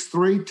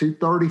 6'3",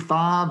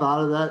 235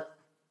 out of that,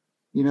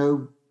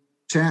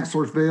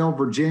 Chancellorsville,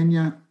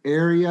 Virginia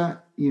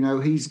area.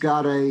 He's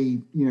got a,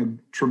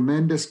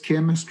 tremendous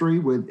chemistry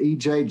with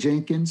E.J.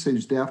 Jenkins,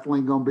 who's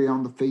definitely going to be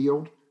on the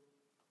field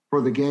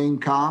for the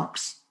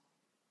Gamecocks.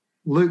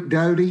 Luke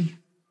Doty,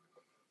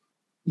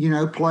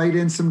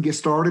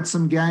 started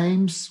some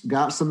games,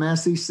 got some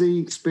SEC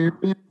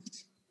experience.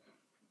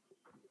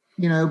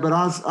 But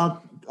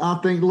I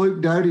think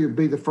Luke Doty would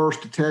be the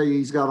first to tell you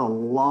he's got a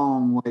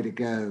long way to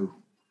go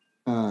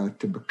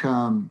to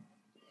become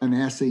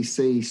an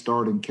SEC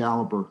starting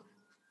caliber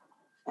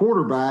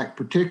quarterback,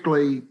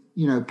 particularly,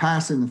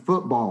 passing the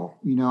football.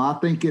 I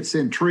think it's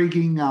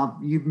intriguing.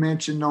 You've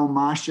mentioned on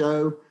my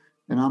show,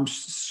 and I'm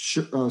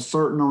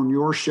certain on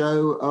your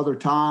show other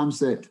times,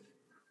 that,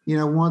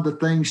 one of the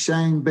things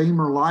Shane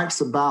Beamer likes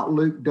about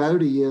Luke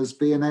Doty is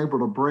being able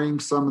to bring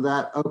some of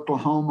that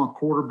Oklahoma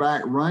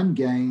quarterback run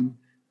game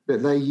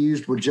that they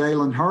used with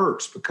Jalen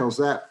Hurts, because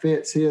that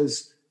fits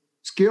his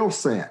skill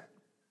set.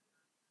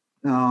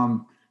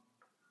 But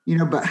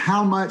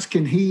how much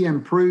can he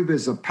improve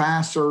as a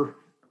passer?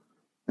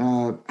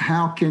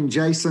 How can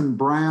Jason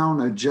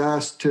Brown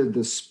adjust to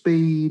the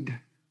speed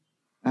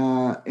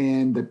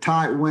and the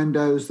tight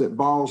windows that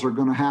balls are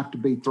going to have to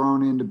be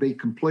thrown in to be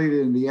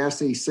completed in the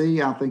SEC?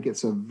 I think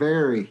it's a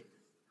very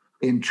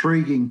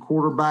intriguing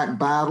quarterback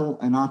battle,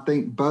 and I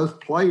think both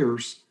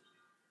players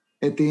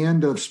at the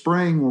end of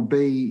spring will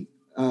be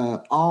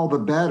all the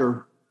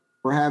better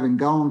for having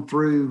gone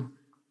through,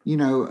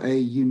 a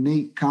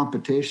unique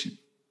competition.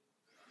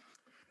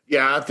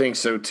 Yeah, I think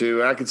so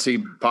too. I can see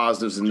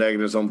positives and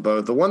negatives on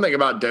both. The one thing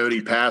about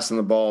Doty passing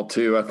the ball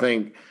too, I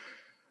think,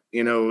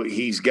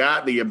 he's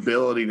got the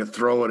ability to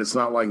throw it. It's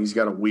not like he's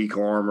got a weak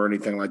arm or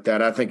anything like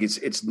that. I think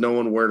it's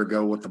knowing where to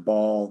go with the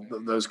ball,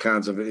 those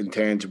kinds of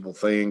intangible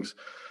things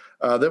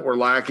that were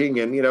lacking.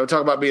 And,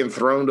 talk about being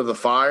thrown to the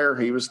fire.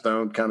 He was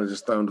thrown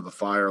to the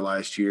fire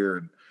last year.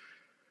 And,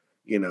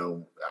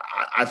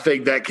 I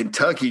think that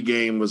Kentucky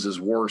game was his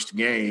worst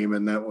game,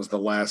 and that was the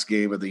last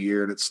game of the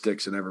year, and it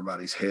sticks in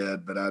everybody's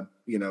head. But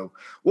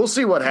we'll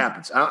see what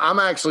happens. I'm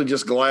actually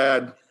just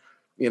glad,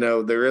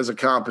 there is a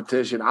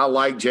competition. I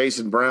like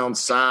Jason Brown's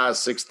size,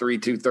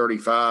 6'3",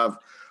 235.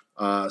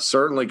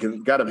 Certainly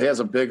has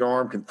a big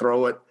arm, can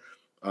throw it.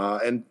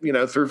 And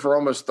threw for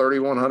almost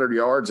 3,100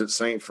 yards at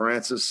St.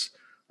 Francis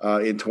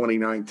in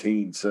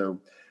 2019. So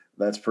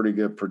that's pretty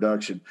good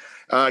production.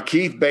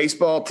 Keith,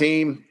 baseball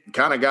team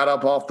kind of got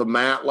up off the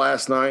mat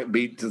last night,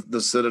 beat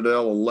the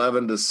Citadel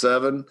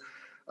 11-7.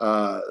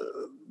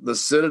 The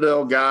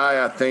Citadel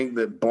guy, I think,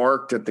 that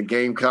barked at the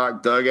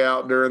Gamecock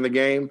dugout during the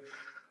game,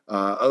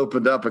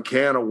 opened up a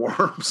can of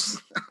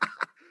worms.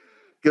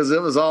 because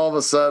it was all of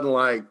a sudden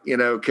like,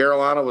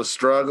 Carolina was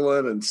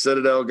struggling and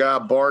Citadel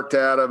got barked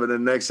at them. And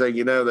then next thing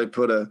you know, they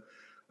put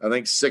I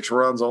think 6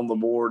 runs on the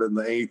board in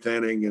the 8th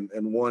inning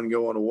and 1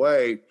 going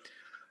away.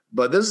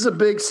 But this is a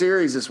big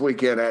series this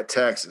weekend at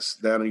Texas,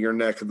 down in your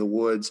neck of the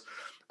woods.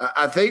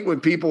 I think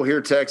when people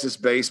hear Texas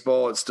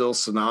baseball, it's still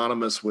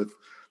synonymous with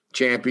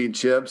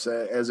championships,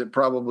 as it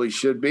probably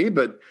should be.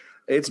 But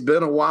it's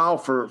been a while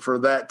for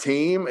that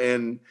team.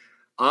 And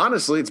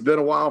honestly, it's been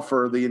a while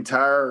for the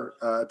entire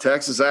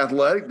Texas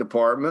athletic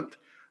department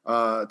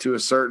to a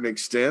certain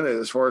extent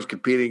as far as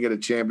competing at a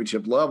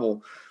championship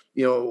level.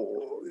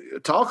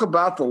 Talk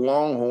about the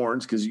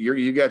Longhorns, because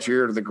you got your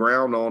ear to the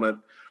ground on it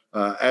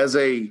as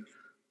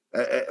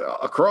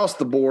across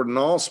the board in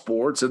all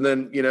sports. And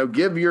then,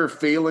 give your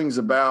feelings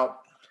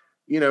about,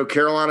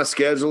 Carolina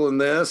scheduling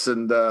this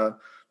and,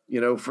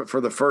 for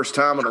the first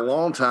time in a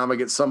long time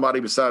against somebody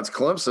besides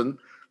Clemson,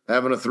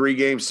 having a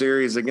 3-game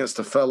series against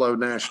a fellow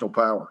national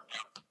power.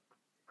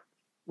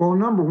 Well,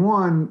 number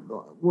one,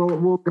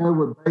 we'll go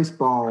with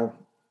baseball.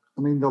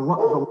 I mean, the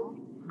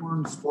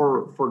Longhorns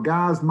for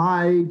guys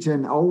my age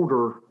and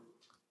older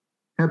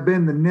have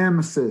been the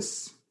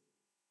nemesis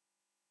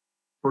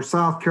for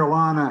South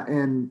Carolina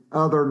and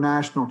other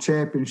national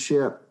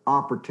championship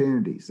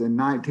opportunities. In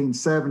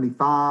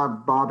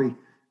 1975, Bobby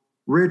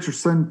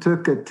Richardson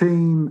took a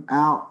team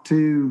out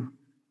to,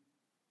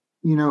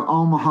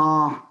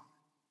 Omaha,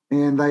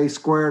 and they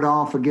squared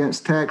off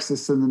against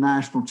Texas in the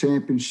national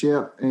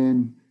championship,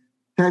 and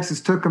Texas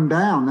took them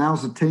down. That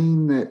was a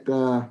team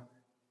that,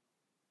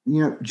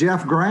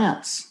 Jeff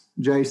Grant's,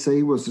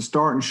 JC, was the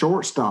starting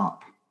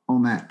shortstop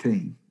on that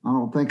team. I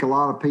don't think a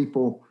lot of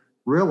people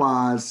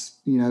realize,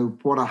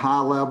 what a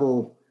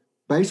high-level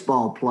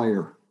baseball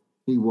player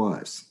he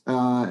was.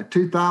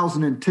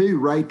 2002,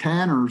 Ray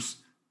Tanner's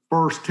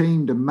first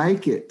team to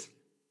make it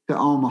to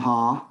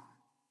Omaha,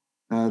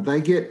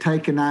 they get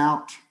taken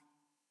out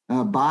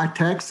by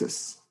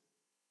Texas.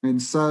 And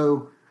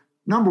so,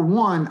 number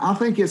one, I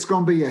think it's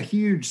going to be a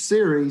huge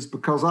series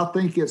because I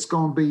think it's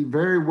going to be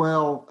very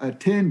well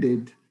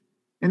attended,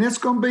 and it's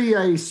going to be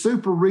a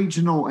super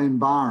regional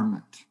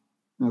environment.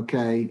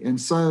 Okay. And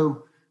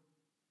so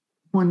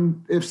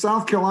if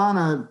South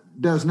Carolina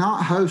does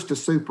not host a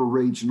super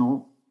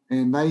regional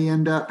and they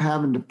end up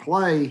having to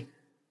play,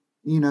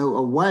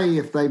 away,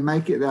 if they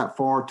make it that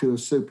far to a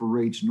super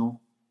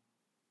regional,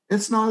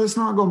 it's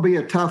not going to be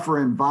a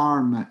tougher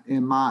environment,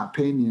 in my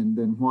opinion,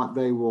 than what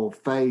they will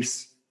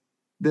face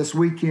this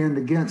weekend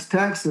against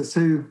Texas,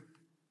 who,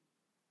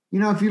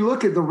 if you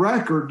look at the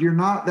record, you're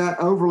not that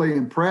overly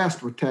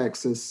impressed with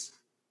Texas.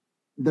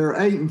 They're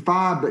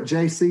 8-5, but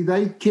JC,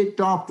 they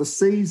kicked off the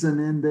season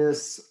in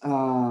this,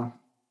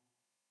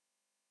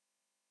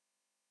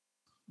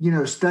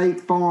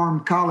 State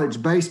Farm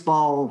College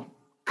Baseball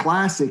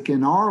Classic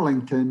in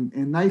Arlington,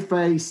 and they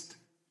faced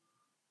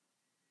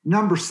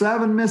number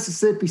 7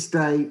 Mississippi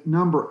State,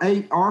 number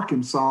 8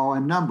 Arkansas,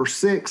 and number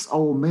 6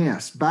 Ole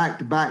Miss, back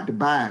to back to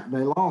back.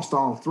 They lost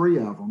all 3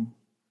 of them.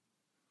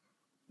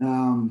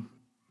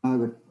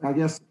 I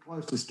guess the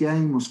closest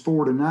game was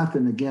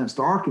 4-0 against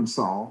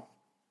Arkansas.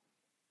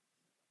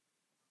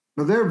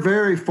 But they're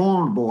very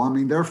formidable. I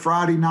mean, their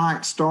Friday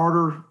night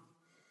starter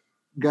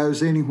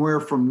goes anywhere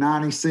from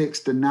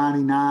 96 to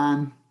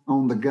 99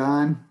 on the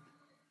gun.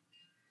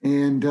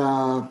 And,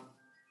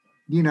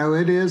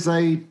 it is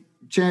a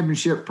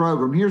championship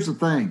program. Here's the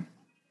thing.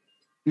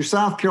 You're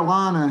South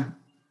Carolina,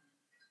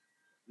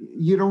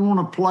 you don't want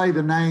to play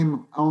the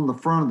name on the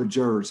front of the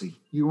jersey.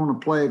 You want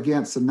to play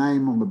against the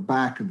name on the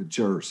back of the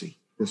jersey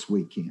this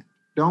weekend.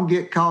 Don't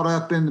get caught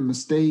up in the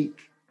mystique.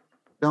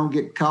 Don't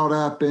get caught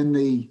up in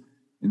the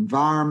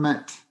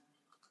environment.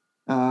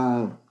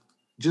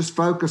 Just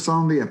focus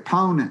on the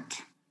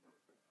opponent,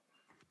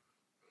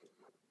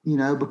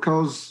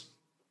 because,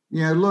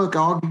 look,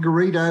 Augie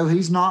Garrido,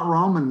 he's not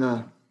roaming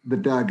the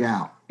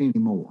dugout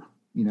anymore.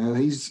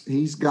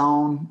 He's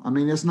gone. I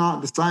mean, it's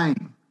not the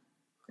same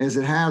as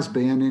it has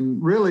been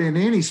in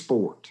any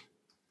sport.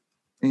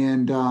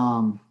 And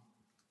so,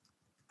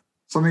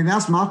 I mean,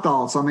 that's my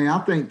thoughts. I mean, I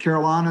think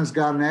Carolina's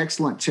got an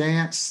excellent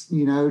chance,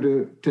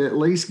 to at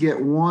least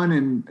get one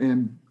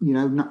and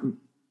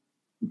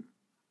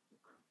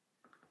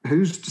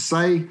who's to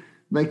say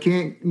they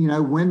can't,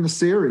 win the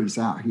series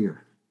out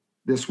here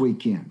this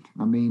weekend?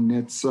 I mean,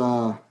 it's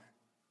going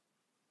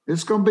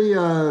to be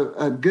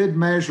a good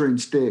measuring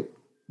stick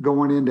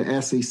going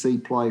into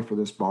SEC play for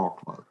this ball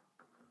club.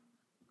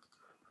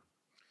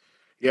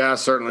 Yeah, I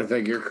certainly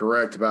think you're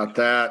correct about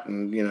that.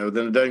 And,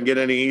 then it doesn't get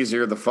any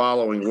easier the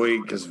following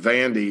week because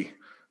Vandy,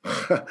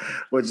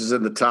 which is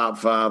in the top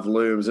 5,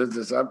 looms.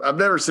 I've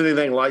never seen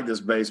anything like this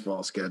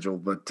baseball schedule,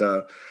 but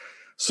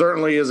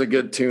certainly is a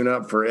good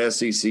tune-up for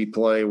SEC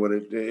play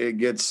when it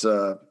gets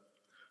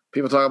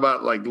people talk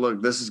about, like,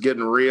 look, this is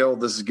getting real.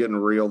 This is getting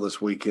real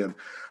this weekend.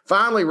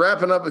 Finally,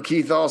 wrapping up with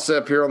Keith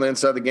Alsep here on the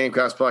Inside the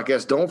Gamecocks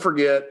podcast. Don't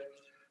forget,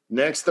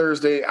 next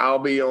Thursday I'll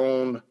be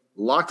on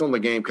Locked on the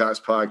Gamecocks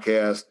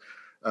podcast.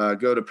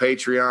 Go to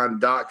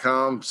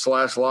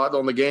patreon.com/Locked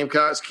on the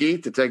Gamecocks,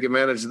 Keith, to take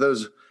advantage of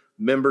those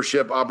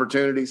membership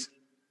opportunities.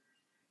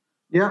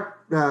 Yep.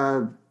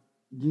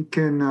 You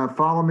can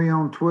follow me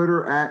on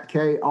Twitter at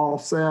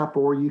KAllsap,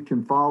 or you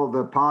can follow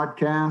the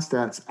podcast.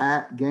 That's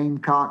at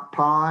Gamecock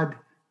Pod.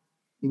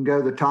 You can go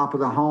to the top of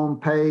the home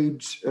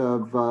page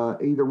of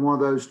either one of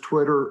those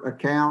Twitter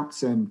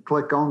accounts and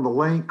click on the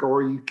link,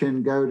 or you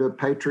can go to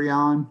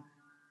Patreon,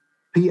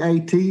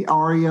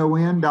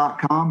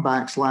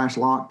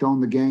 patreon.com/Locked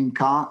On the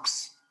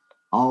Gamecocks,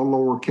 all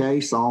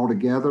lowercase, all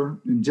together.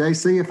 And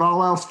JC, if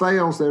all else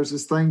fails, there's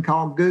this thing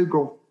called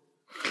Google.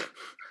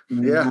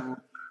 Yeah.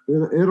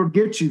 It'll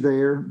get you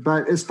there.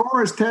 But as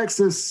far as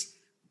Texas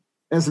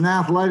as an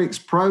athletics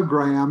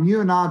program,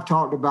 you and I have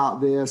talked about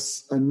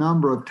this a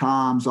number of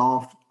times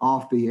off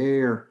the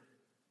air.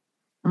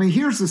 I mean,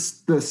 here's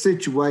the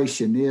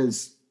situation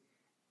is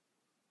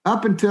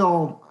up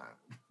until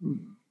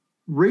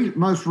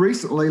most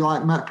recently,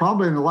 like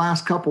probably in the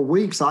last couple of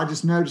weeks, I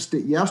just noticed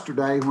it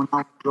yesterday when I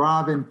was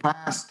driving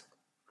past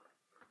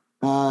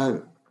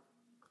Darrell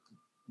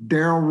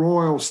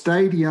Royal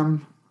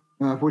Stadium,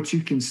 which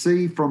you can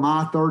see from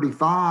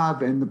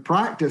I-35, and the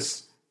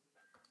practice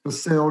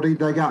facility.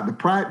 They got the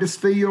practice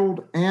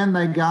field and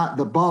they got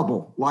the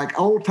bubble, like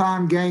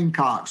old-time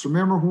Gamecocks.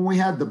 Remember when we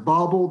had the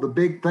bubble, the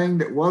big thing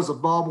that was a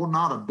bubble,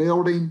 not a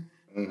building?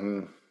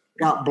 Mm-hmm.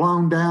 Got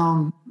blown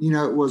down.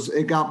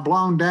 It got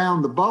blown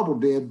down, the bubble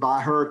did,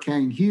 by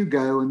Hurricane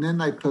Hugo, and then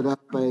they put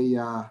up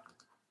a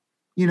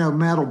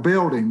metal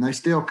building. They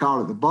still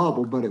called it the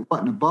bubble, but it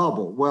wasn't a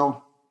bubble.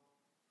 Well,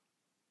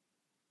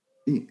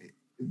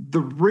 the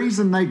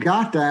reason they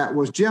got that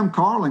was Jim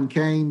Carlin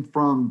came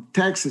from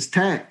Texas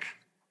Tech,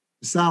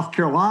 South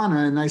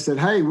Carolina, and they said,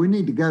 hey, we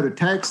need to go to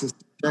Texas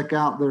to check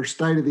out their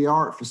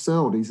state-of-the-art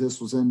facilities.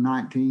 This was in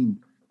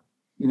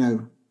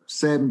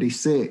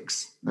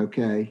 1976,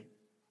 okay?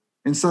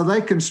 And so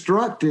they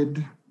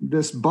constructed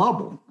this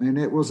bubble, and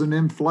it was an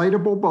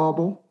inflatable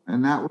bubble,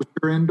 and that was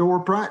their indoor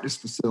practice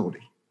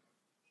facility.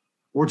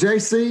 Well,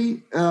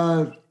 JC,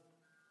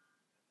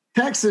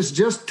 Texas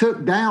just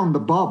took down the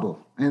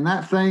bubble, and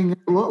that thing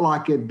looked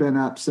like it had been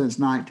up since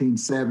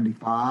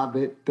 1975.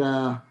 It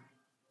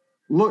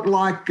looked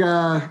like,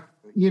 a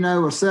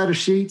set of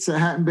sheets that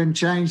hadn't been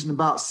changed in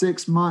about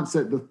 6 months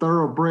at the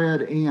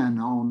Thoroughbred Inn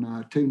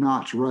on Two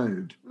Notch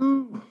Road.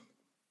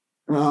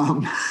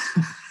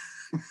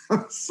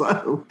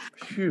 So,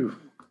 Phew.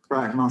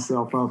 Crack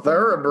myself up.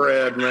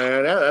 Thoroughbred,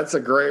 man. That's a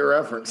great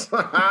reference.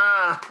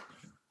 At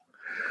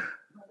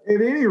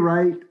any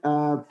rate,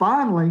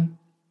 finally,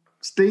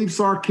 Steve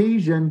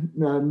Sarkisian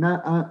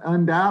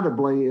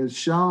undoubtedly has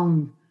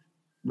shown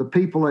the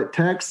people at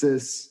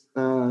Texas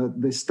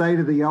the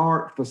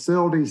state-of-the-art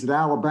facilities at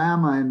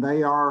Alabama, and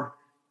they are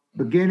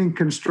beginning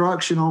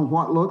construction on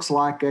what looks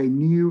like a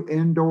new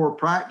indoor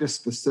practice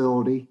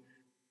facility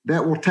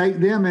that will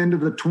take them into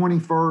the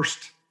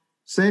 21st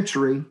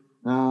century,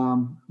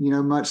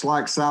 much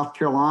like South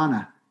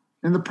Carolina.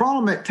 And the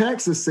problem at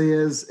Texas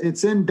is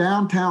it's in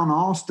downtown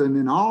Austin,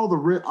 and all the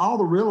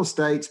real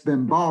estate's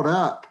been bought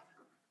up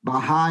by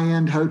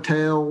high-end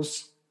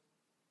hotels,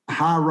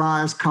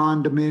 high-rise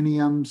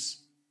condominiums,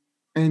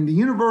 and the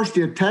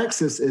University of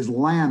Texas is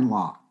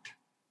landlocked,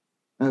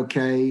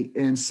 okay?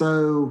 And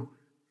so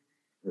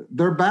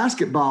their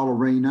basketball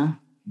arena,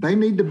 they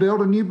need to build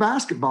a new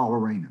basketball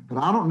arena, but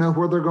I don't know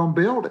where they're going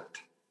to build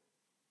it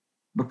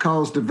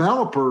because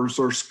developers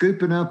are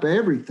scooping up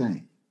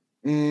everything.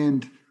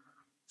 And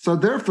so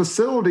their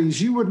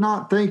facilities, you would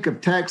not think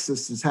of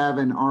Texas as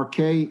having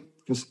arcade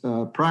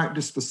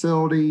practice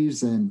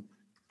facilities and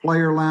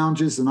player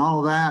lounges and all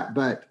of that.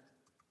 But,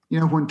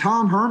 when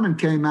Tom Herman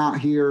came out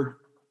here,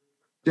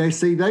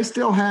 JC, they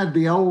still had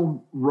the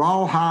old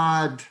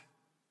rawhide,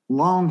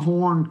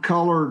 longhorn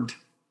colored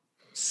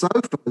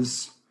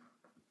sofas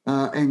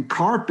and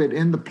carpet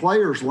in the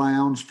players'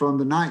 lounge from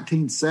the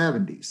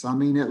 1970s. I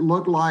mean, it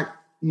looked like,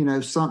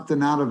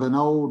 something out of an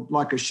old,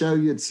 like a show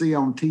you'd see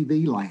on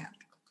TV Land.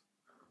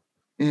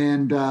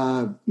 And,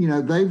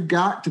 they've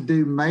got to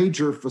do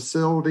major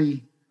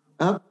facility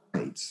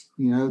upgrades.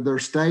 Their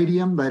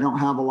stadium, they don't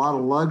have a lot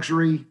of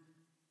luxury,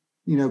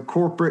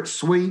 corporate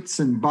suites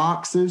and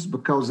boxes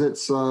because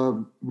it's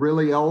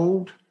really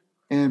old.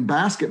 And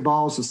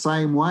basketball is the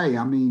same way.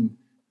 I mean,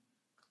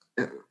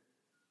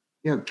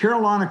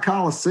 Carolina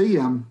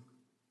Coliseum,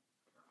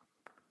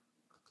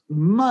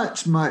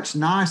 much, much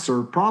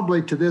nicer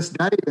probably to this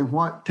day than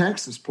what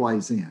Texas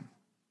plays in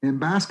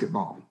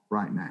basketball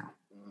right now.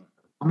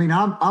 I mean,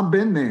 I've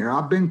been there.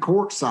 I've been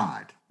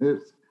courtside.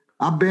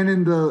 I've been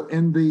in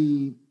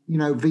the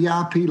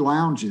VIP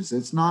lounges.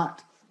 It's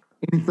not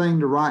anything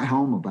to write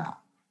home about.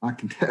 I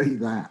can tell you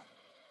that.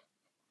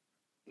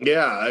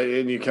 Yeah,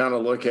 and you kind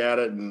of look at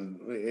it, and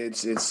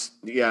it's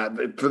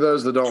for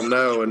those that don't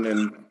know,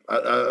 and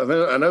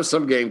I know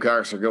some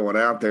Gamecocks are going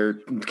out there.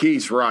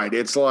 Keith's right.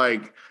 It's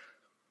like,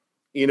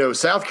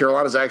 South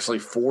Carolina's actually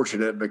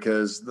fortunate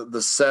because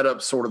the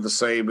setup's sort of the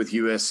same with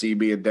USC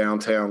being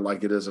downtown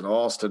like it is in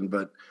Austin,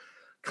 but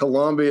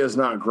Columbia is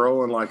not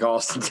growing like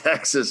Austin,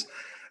 Texas.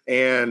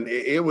 And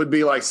it would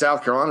be like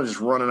South Carolina just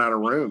running out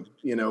of room,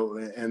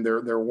 and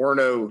there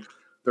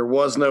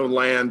was no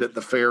land at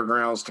the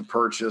fairgrounds to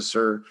purchase,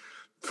 or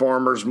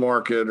farmer's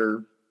market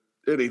or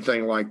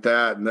anything like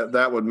that. And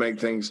that would make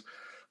things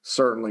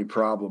certainly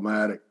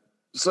problematic.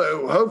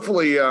 So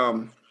hopefully,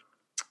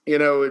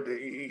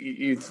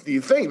 you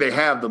think they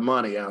have the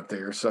money out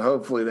there. So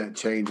hopefully that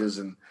changes.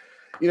 And,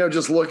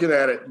 just looking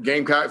at it,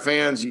 Gamecock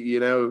fans, you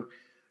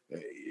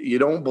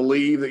don't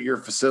believe that your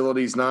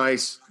facility's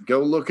nice.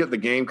 Go look at the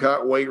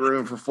Gamecock weight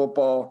room for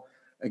football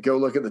and go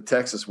look at the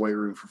Texas weight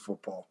room for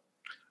football.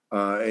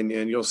 And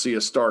you'll see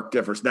a stark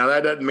difference. Now,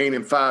 that doesn't mean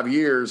in 5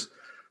 years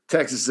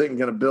Texas isn't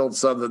going to build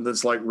something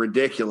that's like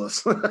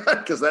ridiculous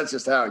because that's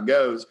just how it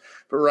goes.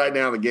 But right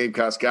now, the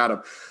Gamecocks got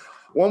them.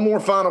 One more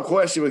final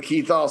question with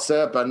Keith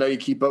Alsep. I know you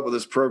keep up with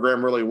this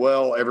program really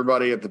well.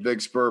 Everybody at the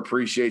Big Spur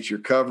appreciates your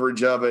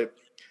coverage of it.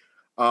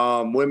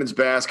 Women's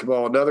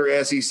basketball,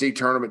 another SEC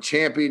tournament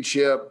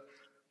championship,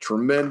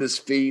 tremendous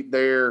feat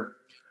there.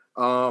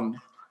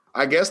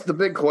 I guess the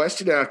big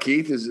question now,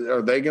 Keith, is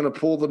are they going to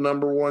pull the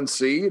number 1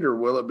 seed, or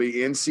will it be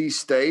NC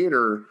State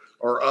or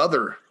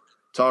other?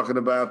 Talking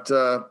about,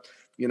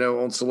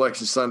 on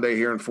Selection Sunday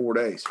here in 4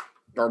 days.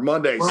 Or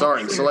Monday,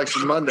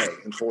 Selection Monday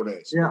in 4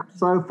 days. Yeah,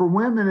 so for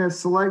women, it's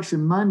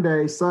Selection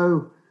Monday.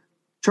 So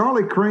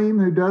Charlie Cream,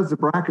 who does the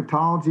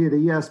bracketology at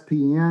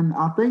ESPN,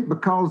 I think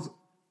because,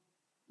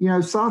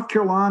 South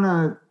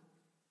Carolina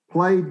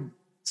played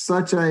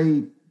such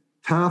a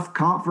tough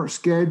conference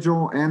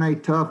schedule and a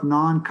tough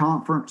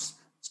non-conference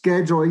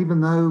schedule,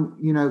 even though,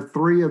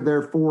 3 of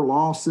their 4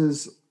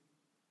 losses,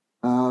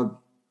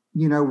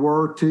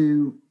 were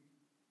to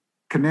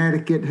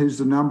Connecticut, who's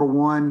the number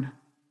 1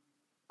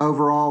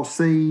 overall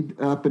seed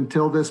up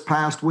until this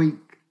past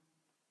week.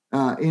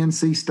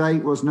 NC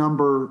State was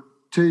number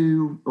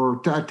 2,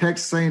 or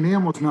Texas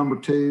A&M was number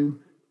 2,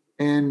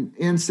 and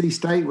NC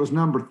State was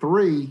number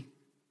 3.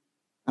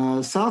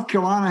 South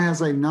Carolina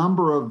has a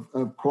number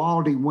of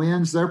quality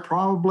wins. They're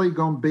probably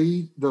going to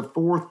be the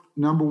 4th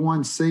number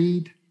 1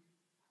 seed.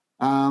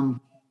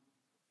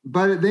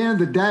 But at the end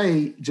of the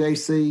day,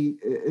 JC,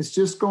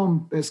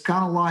 it's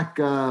kind of like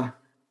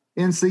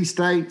NC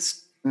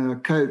State's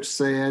coach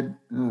said,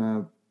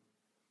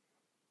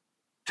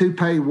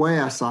 Toupee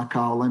West, I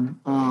call him.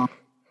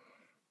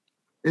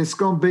 It's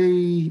going to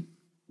be,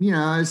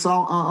 it's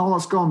all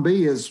it's going to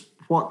be is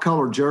what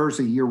color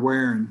jersey you're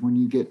wearing when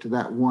you get to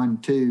that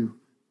 1-2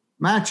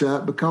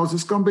 matchup, because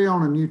it's going to be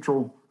on a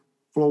neutral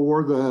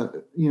floor.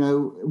 The,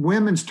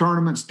 women's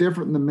tournament's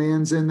different than the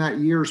men's. In that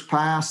years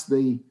past,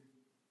 the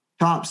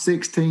top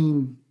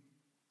 16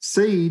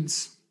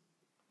 seeds,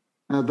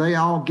 they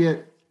all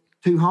get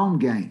 2 home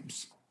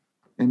games.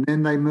 And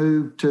then they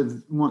move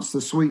to, once the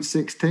Sweet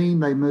 16,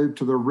 they move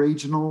to the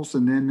regionals,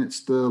 and then it's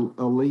the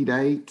Elite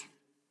 8,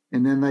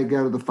 and then they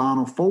go to the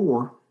Final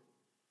 4.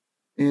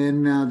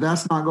 And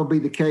that's not going to be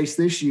the case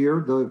this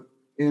year. The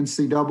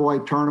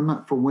NCAA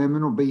tournament for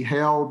women will be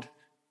held,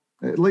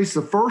 at least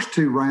the first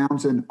 2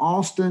 rounds, in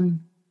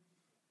Austin,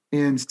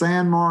 in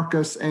San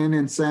Marcos, and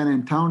in San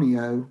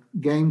Antonio.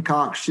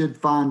 Gamecocks should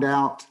find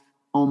out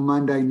on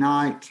Monday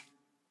night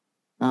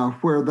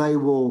where they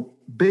will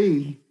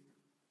be.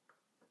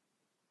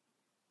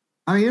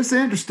 I mean, it's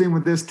interesting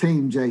with this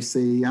team,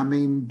 JC. I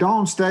mean,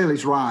 Dawn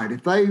Staley's right.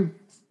 If they,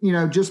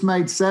 just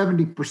made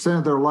 70%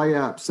 of their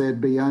layups,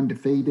 they'd be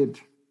undefeated.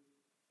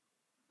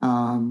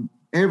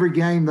 Every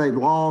game they've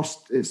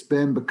lost, it's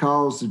been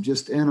because of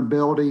just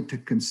inability to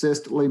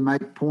consistently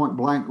make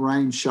point-blank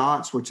range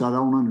shots, which I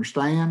don't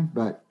understand,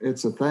 but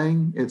it's a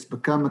thing. It's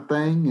become a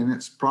thing, and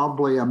it's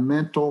probably a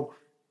mental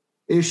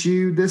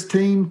issue. This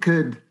team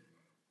could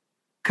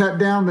cut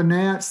down the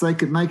nets. They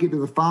could make it to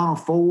the Final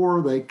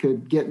 4. They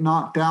could get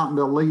knocked out in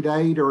the Elite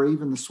 8 or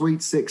even the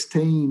Sweet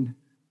 16.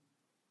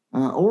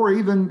 Or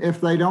even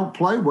if they don't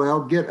play well,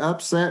 get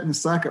upset in the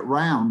second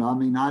round. I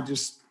mean, I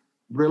just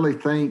really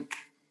think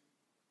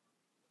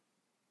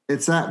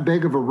it's that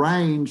big of a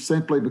range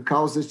simply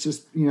because it's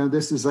just,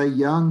 this is a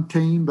young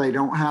team. They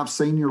don't have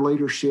senior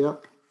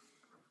leadership.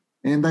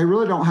 And they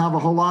really don't have a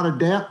whole lot of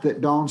depth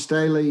that Dawn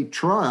Staley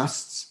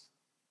trusts.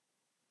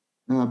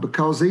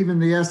 Because even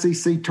the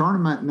SEC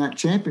tournament and that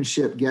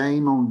championship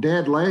game on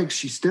dead legs,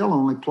 she still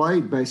only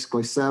played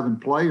basically 7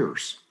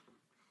 players.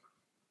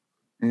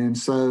 And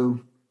so,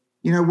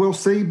 we'll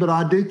see, but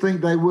I do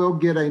think they will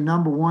get a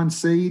number 1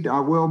 seed.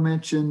 I will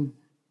mention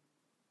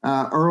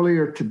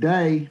earlier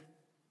today,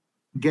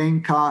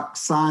 Gamecock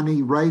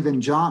signee Raven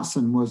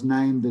Johnson was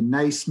named the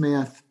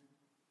Naismith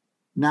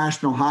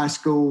National High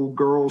School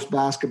Girls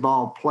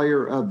Basketball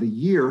Player of the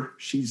Year.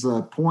 She's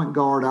a point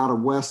guard out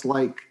of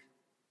Westlake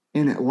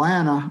in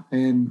Atlanta,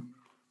 and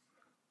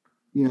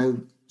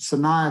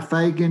Sanaya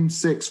Fagan,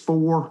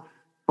 6'4",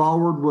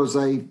 forward, was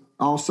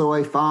also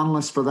a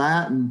finalist for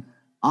that. And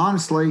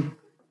honestly,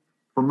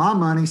 for my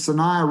money,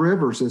 Sanaya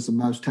Rivers is the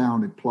most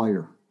talented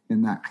player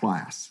in that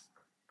class.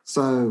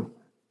 So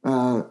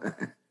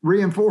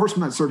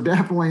reinforcements are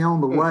definitely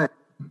on the way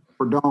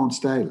for Dawn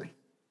Staley.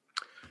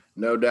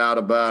 No doubt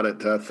about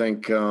it. I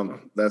think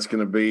that's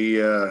going to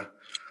be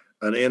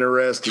an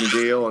interesting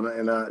deal.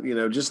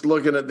 And just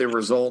looking at the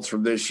results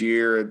from this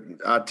year,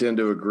 I tend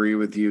to agree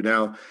with you.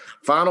 Now,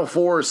 Final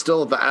 4 is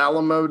still at the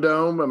Alamo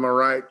Dome. Am I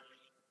right?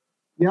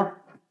 Yep.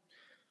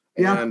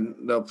 and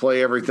they'll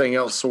play everything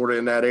else sort of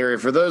in that area.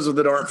 For those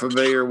that aren't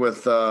familiar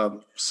with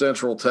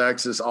Central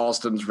Texas,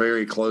 Austin's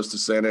very close to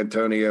San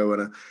Antonio,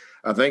 and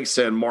I think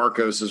San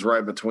Marcos is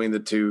right between the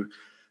two.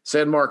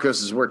 San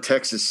Marcos is where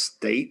Texas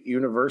State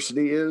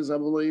University is, I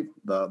believe.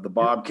 The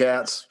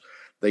Bobcats,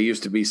 they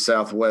used to be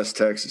Southwest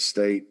Texas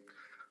State,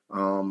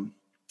 and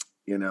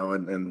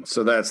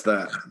so that's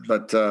that.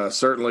 But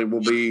certainly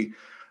will be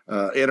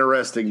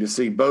interesting to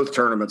see both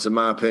tournaments, in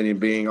my opinion,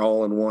 being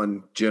all in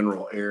one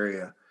general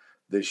area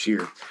this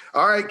year.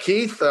 All right,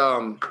 Keith,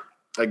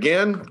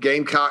 again,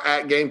 Gamecock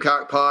at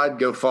Gamecock Pod.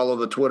 Go follow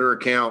the Twitter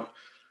account.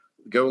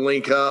 Go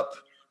link up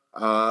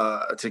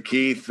to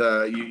Keith.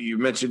 You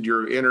mentioned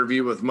your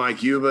interview with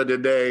Mike Yuba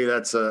today.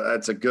 That's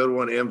a good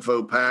one,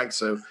 info packed.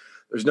 So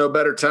there's no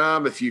better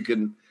time if you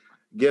can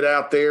get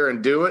out there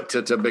and do it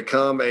to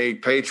become a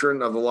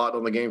patron of the Locked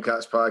on the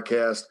Gamecocks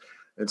podcast.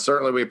 And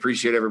certainly we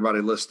appreciate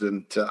everybody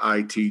listening to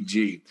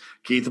ITG.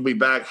 Keith will be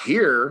back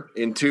here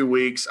in 2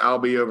 weeks. I'll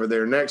be over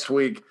there next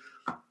week.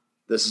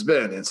 This has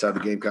been Inside the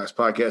Gamecocks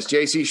podcast.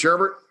 JC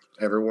Sherbert,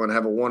 everyone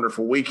have a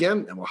wonderful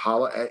weekend, and we'll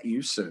holla at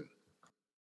you soon.